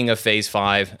beginning of Phase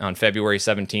 5 on February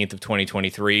 17th of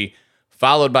 2023,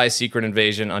 followed by Secret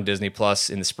Invasion on Disney Plus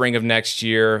in the spring of next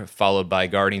year, followed by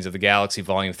Guardians of the Galaxy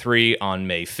Volume 3 on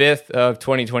May 5th of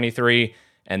 2023,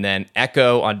 and then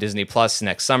Echo on Disney Plus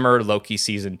next summer, Loki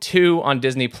Season 2 on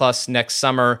Disney Plus next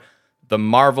summer, The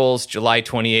Marvels, July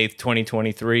 28th,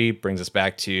 2023, brings us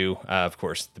back to, of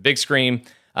course, the big screen,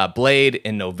 Blade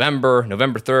in November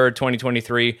 3rd,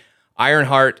 2023,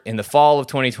 Ironheart in the fall of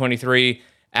 2023,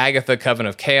 Agatha Coven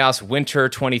of Chaos, winter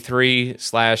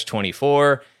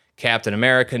 23/24, Captain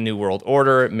America, New World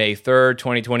Order, May 3rd,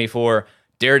 2024,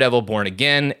 Daredevil Born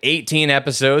Again, 18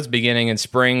 episodes beginning in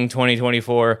spring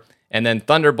 2024, and then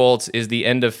Thunderbolts is the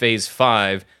end of Phase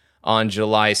 5 on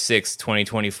July 6th,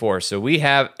 2024. So we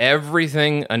have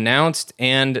everything announced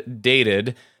and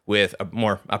dated with a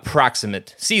more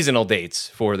approximate seasonal dates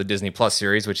for the Disney Plus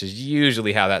series, which is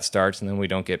usually how that starts, and then we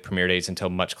don't get premiere dates until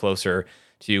much closer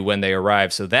to when they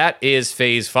arrive. So that is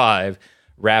Phase 5,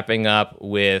 wrapping up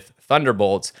with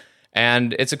Thunderbolts.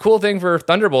 And it's a cool thing for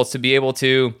Thunderbolts to be able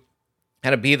to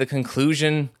kind of be the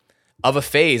conclusion of a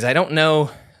phase. I don't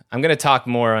know, I'm going to talk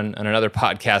more on another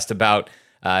podcast about,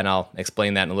 and I'll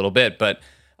explain that in a little bit, but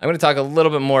I'm going to talk a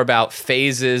little bit more about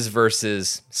phases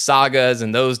versus sagas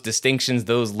and those distinctions,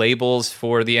 those labels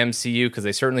for the MCU, because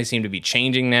they certainly seem to be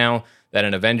changing now, that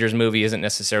an Avengers movie isn't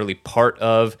necessarily part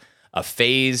of a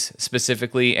phase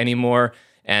specifically anymore.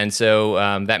 And so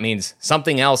that means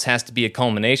something else has to be a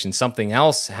culmination. Something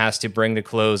else has to bring to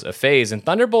close a phase. And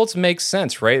Thunderbolts makes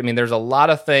sense, right? I mean, there's a lot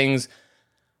of things,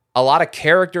 a lot of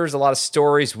characters, a lot of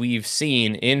stories we've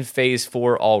seen in Phase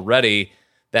 4 already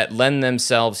that lend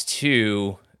themselves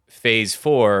to Phase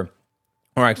 4,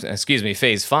 or excuse me,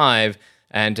 Phase 5,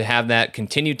 and to have that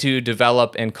continue to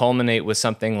develop and culminate with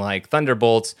something like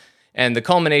Thunderbolts. And the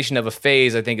culmination of a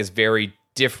phase, I think, is very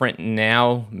different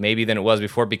now, maybe than it was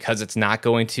before, because it's not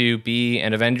going to be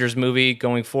an Avengers movie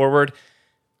going forward.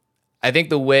 I think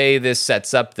the way this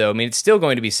sets up, though, I mean, it's still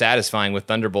going to be satisfying with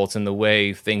Thunderbolts and the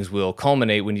way things will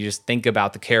culminate when you just think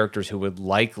about the characters who would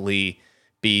likely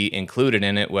be included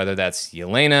in it, whether that's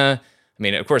Yelena. I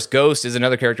mean, of course, Ghost is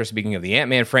another character, speaking of the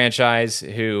Ant-Man franchise,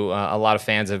 who a lot of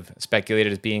fans have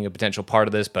speculated as being a potential part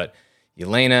of this, but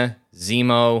Yelena,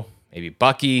 Zemo, maybe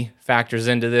Bucky factors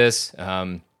into this.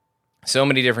 So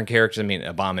many different characters. I mean,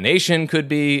 Abomination could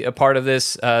be a part of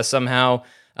this somehow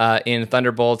in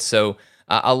Thunderbolts. So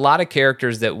a lot of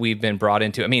characters that we've been brought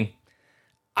into. I mean,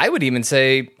 I would even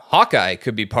say Hawkeye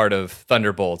could be part of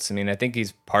Thunderbolts. I mean, I think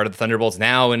he's part of the Thunderbolts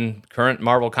now in current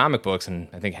Marvel comic books, and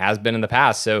I think has been in the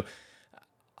past. So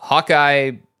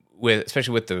Hawkeye,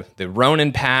 especially with the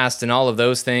Ronin past and all of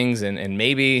those things, and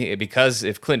maybe because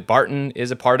if Clint Barton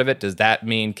is a part of it, does that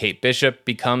mean Kate Bishop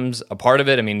becomes a part of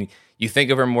it? I mean, you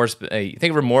think of her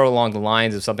more along the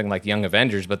lines of something like Young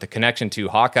Avengers, but the connection to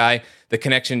Hawkeye, the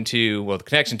connection to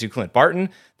Clint Barton,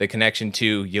 the connection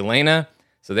to Yelena.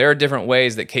 So there are different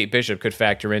ways that Kate Bishop could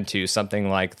factor into something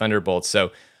like Thunderbolts.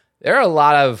 So there are a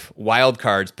lot of wild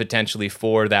cards potentially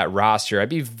for that roster. I'd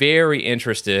be very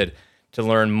interested to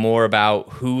learn more about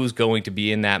who's going to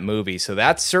be in that movie. So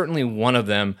that's certainly one of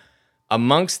them.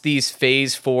 Amongst these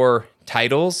Phase 4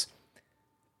 titles,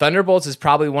 Thunderbolts is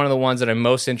probably one of the ones that I'm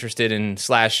most interested in,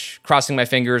 / crossing my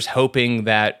fingers, hoping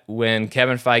that when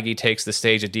Kevin Feige takes the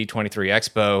stage at D23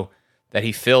 Expo, that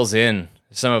he fills in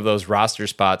some of those roster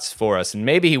spots for us. And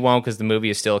maybe he won't because the movie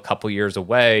is still a couple years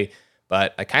away,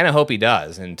 but I kind of hope he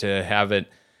does. And to have it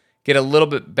get a little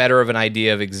bit better of an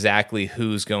idea of exactly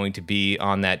who's going to be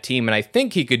on that team. And I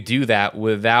think he could do that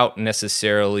without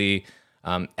necessarily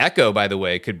Echo, by the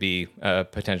way, could be a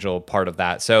potential part of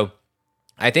that. So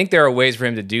I think there are ways for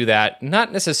him to do that,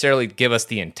 not necessarily give us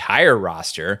the entire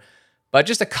roster, but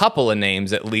just a couple of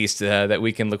names at least that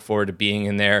we can look forward to being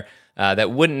in there that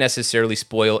wouldn't necessarily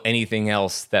spoil anything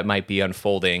else that might be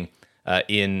unfolding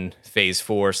in Phase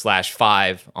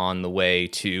 4/5 on the way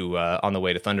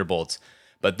to Thunderbolts.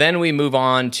 But then we move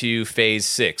on to Phase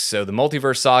 6. So the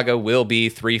Multiverse Saga will be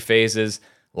 3 phases,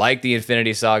 like the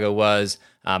Infinity Saga was.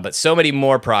 But so many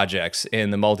more projects in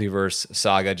the Multiverse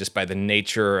Saga just by the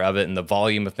nature of it and the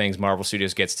volume of things Marvel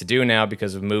Studios gets to do now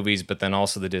because of movies, but then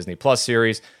also the Disney Plus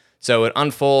series. So it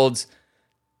unfolds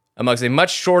amongst a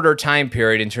much shorter time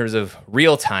period in terms of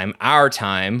real time, our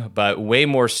time, but way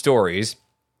more stories.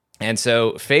 And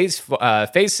so Phase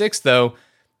 6, though,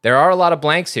 there are a lot of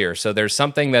blanks here. So there's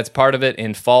something that's part of it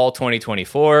in fall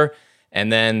 2024.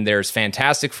 And then there's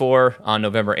Fantastic Four on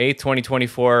November 8th,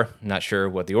 2024. I'm not sure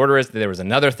what the order is. There was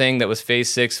another thing that was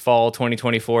Phase 6, fall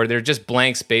 2024. There are just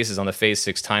blank spaces on the Phase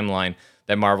 6 timeline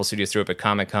that Marvel Studios threw up at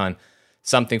Comic-Con.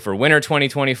 Something for winter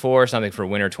 2024, something for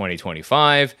winter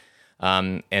 2025.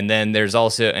 And then there's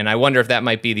also, and I wonder if that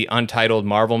might be the untitled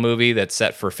Marvel movie that's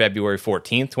set for February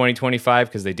 14th, 2025,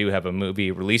 because they do have a movie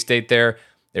release date there.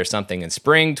 There's something in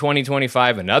spring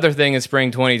 2025, another thing in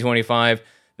spring 2025.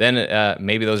 Then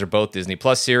maybe those are both Disney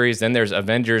Plus series. Then there's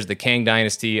Avengers, the Kang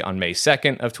Dynasty on May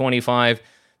 2nd of 25.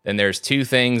 Then there's 2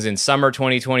 things in summer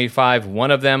 2025.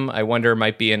 One of them, I wonder,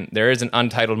 might be there is an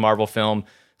untitled Marvel film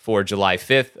for July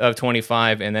 5th of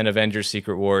 25. And then Avengers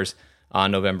Secret Wars on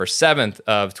November 7th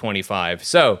of 25.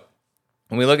 So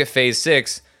when we look at Phase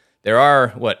 6, there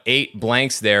are, 8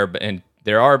 blanks there. And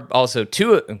there are also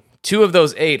two of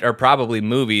those 8 are probably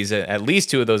movies, at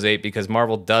least 2 of those 8, because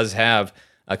Marvel does have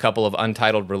a couple of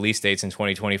untitled release dates in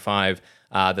 2025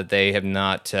 that they have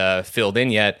not filled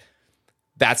in yet.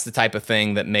 That's the type of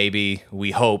thing that maybe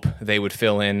we hope they would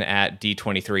fill in at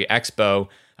D23 Expo.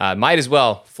 Might as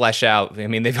well flesh out. I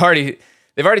mean, they've already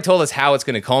told us how it's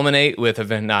going to culminate with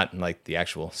not like the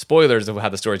actual spoilers of how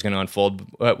the story is going to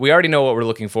unfold. But we already know what we're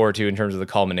looking forward to in terms of the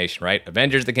culmination, right?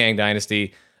 Avengers: The Kang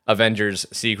Dynasty, Avengers: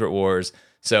 Secret Wars.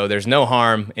 So there's no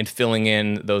harm in filling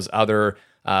in those other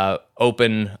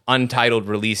open, untitled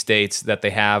release dates that they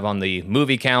have on the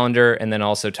movie calendar, and then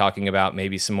also talking about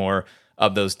maybe some more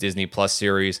of those Disney Plus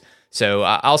series. So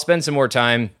I'll spend some more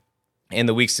time in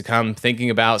the weeks to come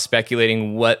thinking about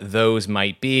speculating what those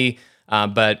might be.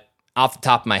 But off the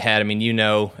top of my head, I mean, you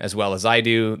know as well as I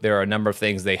do, there are a number of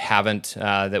things they haven't,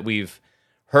 that we've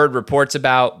heard reports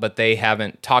about, but they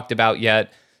haven't talked about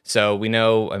yet. So we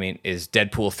know, I mean, is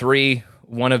Deadpool 3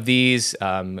 one of these?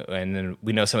 And then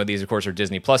we know some of these, of course, are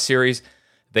Disney Plus series.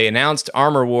 They announced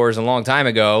Armor Wars a long time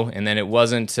ago, and then it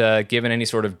wasn't given any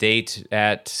sort of date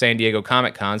at San Diego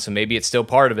Comic-Con, so maybe it's still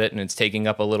part of it, and it's taking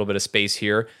up a little bit of space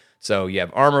here. So you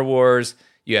have Armor Wars,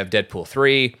 You have Deadpool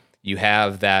 3. You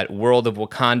have that World of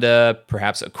Wakanda,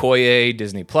 perhaps Okoye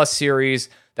Disney Plus series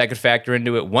that could factor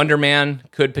into it. Wonder Man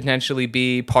could potentially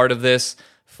be part of this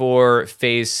for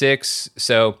Phase 6.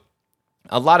 So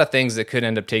a lot of things that could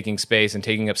end up taking space and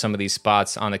taking up some of these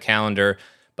spots on the calendar.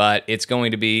 But it's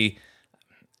going to be,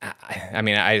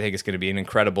 I think it's going to be an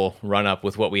incredible run-up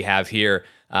with what we have here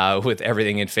with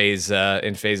everything in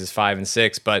phases 5 and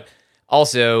 6. But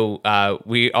also,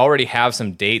 we already have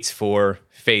some dates for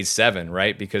Phase 7,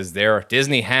 right? Because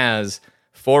Disney has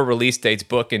 4 release dates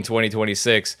booked in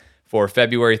 2026 for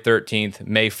February 13th,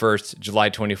 May 1st, July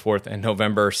 24th, and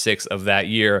November 6th of that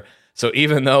year. So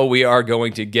even though we are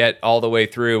going to get all the way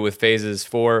through with Phases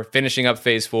 4, finishing up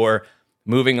Phase 4,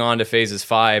 moving on to Phases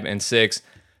 5 and 6,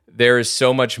 there is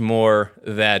so much more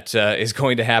that is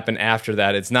going to happen after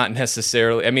that. It's not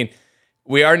necessarily,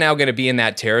 we are now going to be in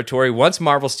that territory. Once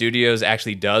Marvel Studios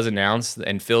actually does announce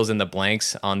and fills in the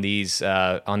blanks on these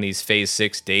Phase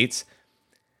 6 dates,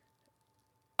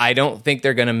 I don't think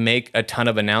they're going to make a ton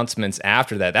of announcements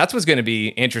after that. That's what's going to be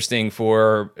interesting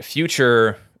for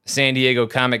future San Diego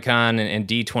Comic-Con and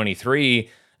D23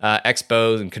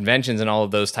 expos and conventions and all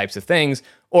of those types of things.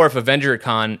 Or if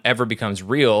AvengerCon ever becomes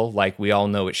real, like we all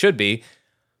know it should be,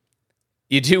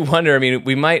 you do wonder,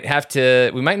 we might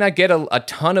not get a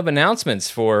ton of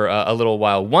announcements for a little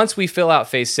while. Once we fill out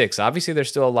Phase 6, obviously there's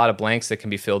still a lot of blanks that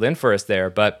can be filled in for us there.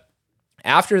 But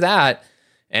after that,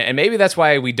 and maybe that's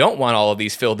why we don't want all of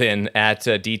these filled in at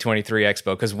D23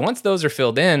 Expo, because once those are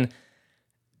filled in,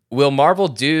 will Marvel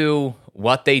do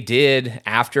what they did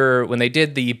when they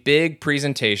did the big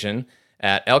presentation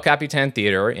at El Capitan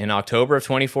Theater in October of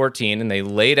 2014, and they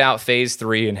laid out Phase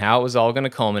 3 and how it was all going to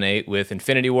culminate with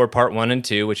Infinity War Part 1 and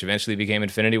 2, which eventually became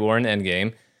Infinity War and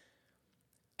Endgame.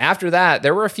 After that,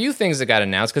 there were a few things that got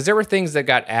announced because there were things that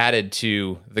got added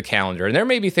to the calendar, and there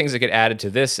may be things that get added to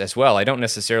this as well. I don't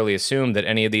necessarily assume that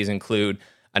any of these include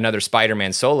another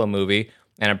Spider-Man solo movie,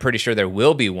 and I'm pretty sure there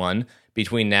will be one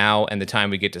between now and the time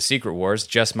we get to Secret Wars.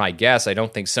 Just my guess. I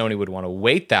don't think Sony would want to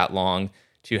wait that long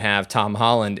to have Tom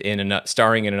Holland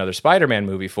starring in another Spider-Man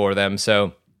movie for them,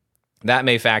 so that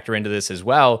may factor into this as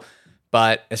well.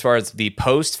 But as far as the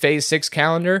post-Phase 6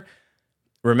 calendar,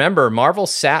 remember, Marvel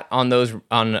sat on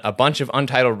a bunch of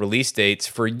untitled release dates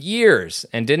for years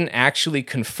and didn't actually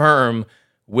confirm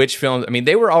which films.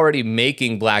 They were already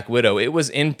making Black Widow. It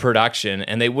was in production,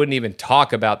 and they wouldn't even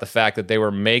talk about the fact that they were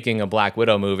making a Black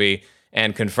Widow movie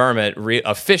and confirm it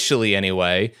officially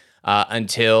anyway,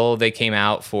 until they came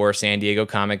out for San Diego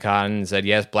Comic-Con and said,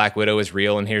 yes, Black Widow is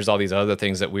real, and here's all these other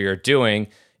things that we are doing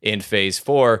in Phase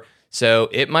 4. So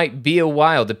it might be a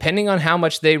while, depending on how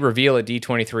much they reveal at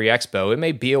D23 Expo. It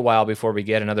may be a while before we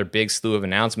get another big slew of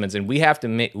announcements, and we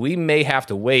may have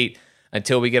to wait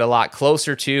until we get a lot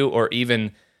closer to or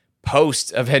even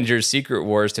post Avengers Secret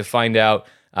Wars to find out.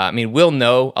 We'll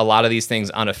know a lot of these things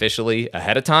unofficially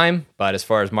ahead of time, but as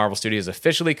far as Marvel Studios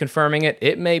officially confirming it,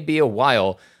 it may be a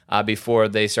while before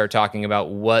they start talking about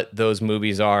what those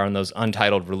movies are on those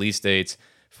untitled release dates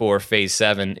for Phase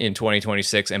 7 in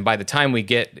 2026. And by the time we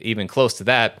get even close to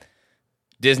that,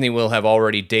 Disney will have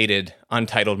already dated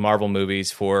untitled Marvel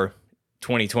movies for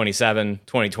 2027,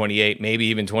 2028, maybe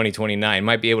even 2029.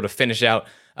 Might be able to finish out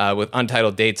with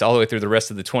untitled dates all the way through the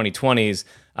rest of the 2020s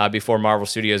before Marvel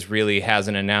Studios really has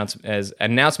an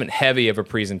announcement heavy of a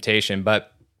presentation.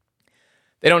 But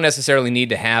they don't necessarily need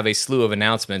to have a slew of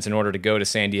announcements in order to go to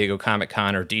San Diego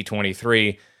Comic-Con or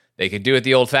D23. They could do it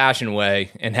the old-fashioned way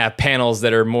and have panels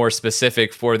that are more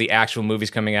specific for the actual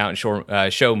movies coming out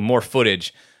and show more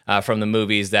footage from the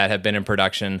movies that have been in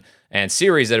production and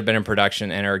series that have been in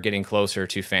production and are getting closer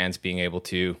to fans being able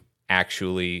to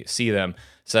actually see them.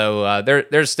 So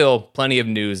there's still plenty of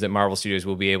news that Marvel Studios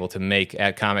will be able to make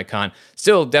at Comic-Con.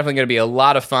 Still definitely going to be a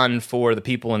lot of fun for the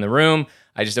people in the room.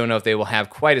 I just don't know if they will have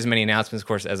quite as many announcements. Of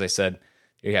course, as I said,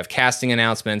 you have casting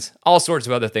announcements, all sorts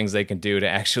of other things they can do to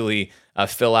actually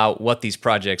fill out what these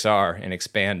projects are and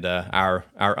expand our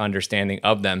understanding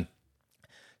of them.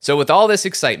 So with all this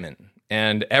excitement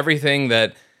and everything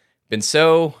that been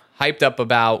so hyped up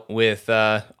about with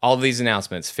all of these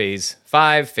announcements, Phase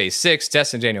 5, Phase 6,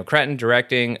 Destin Daniel Cretton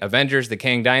directing Avengers, the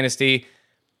Kang Dynasty,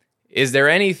 is there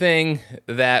anything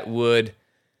that would,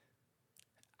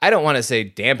 I don't want to say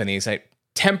dampen the excitement,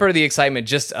 temper the excitement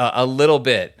just a little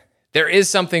bit? There is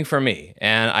something for me,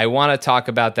 and I want to talk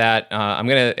about that. I'm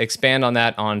going to expand on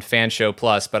that on Fan Show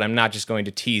Plus, but I'm not just going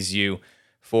to tease you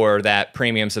for that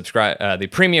premium the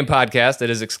premium podcast that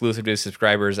is exclusive to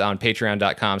subscribers on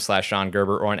patreon.com/Sean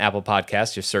Gerber or on Apple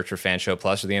Podcasts. Just search for Fan Show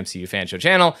Plus or the MCU Fan Show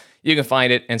channel. You can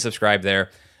find it and subscribe there,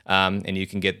 and you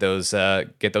can get those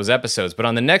episodes. But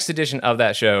on the next edition of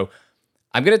that show,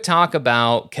 I'm going to talk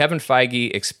about Kevin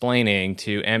Feige explaining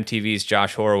to MTV's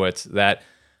Josh Horowitz that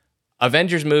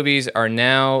Avengers movies are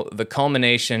now the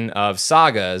culmination of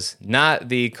sagas, not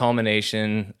the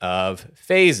culmination of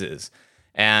phases.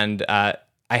 And I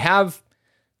have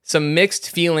some mixed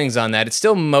feelings on that. It's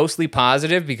still mostly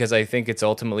positive because I think it's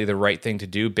ultimately the right thing to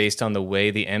do based on the way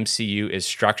the MCU is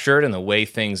structured and the way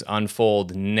things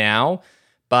unfold now.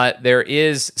 But there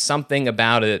is something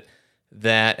about it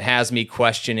that has me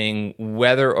questioning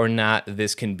whether or not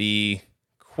this can be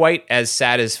quite as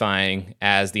satisfying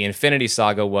as the Infinity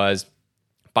Saga was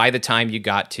by the time you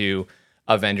got to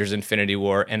Avengers Infinity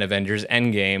War and Avengers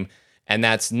Endgame. And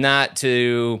that's not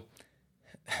to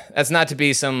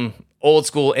be some old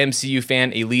school MCU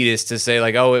fan elitist to say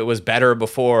like, oh, it was better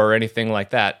before or anything like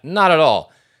that. Not at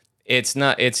all. It's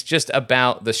not. It's just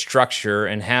about the structure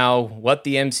and what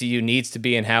the MCU needs to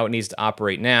be and how it needs to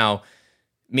operate now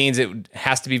means it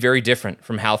has to be very different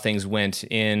from how things went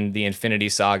in the Infinity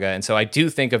Saga. And so I do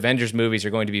think Avengers movies are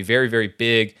going to be very, very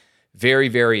big, very,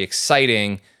 very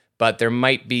exciting, but there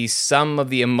might be some of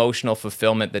the emotional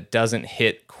fulfillment that doesn't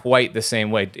hit quite the same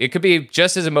way. It could be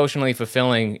just as emotionally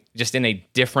fulfilling, just in a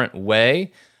different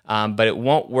way, but it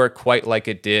won't work quite like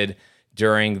it did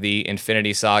during the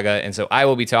Infinity Saga. And so I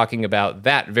will be talking about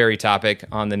that very topic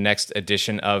on the next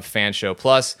edition of Fan Show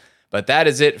Plus. But that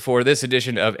is it for this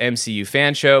edition of MCU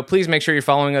Fan Show. Please make sure you're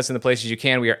following us in the places you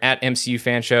can. We are at MCU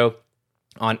Fan Show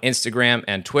on Instagram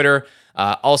and Twitter.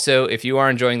 Also, if you are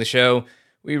enjoying the show,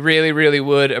 we really, really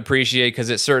would appreciate, because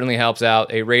it certainly helps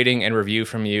out, a rating and review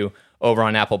from you over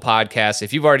on Apple Podcasts.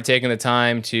 If you've already taken the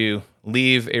time to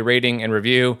leave a rating and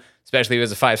review, especially if it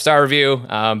was a 5-star review,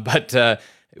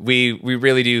 we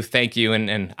really do thank you,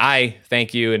 and I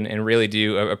thank you, and really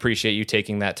do appreciate you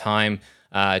taking that time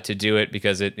to do it,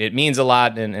 because it means a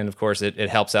lot, and of course it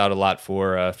helps out a lot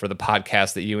for the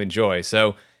podcast that you enjoy.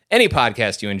 So any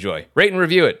podcast you enjoy, rate and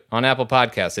review it on Apple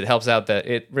Podcasts.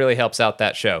 It really helps out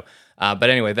that show. But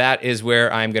anyway, that is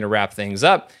where I'm going to wrap things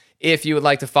up. If you would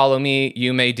like to follow me,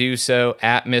 you may do so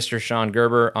at Mr. Sean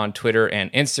Gerber on Twitter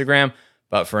and Instagram.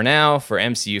 But for now, for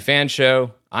MCU Fan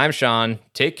Show, I'm Sean.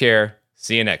 Take care.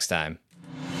 See you next time.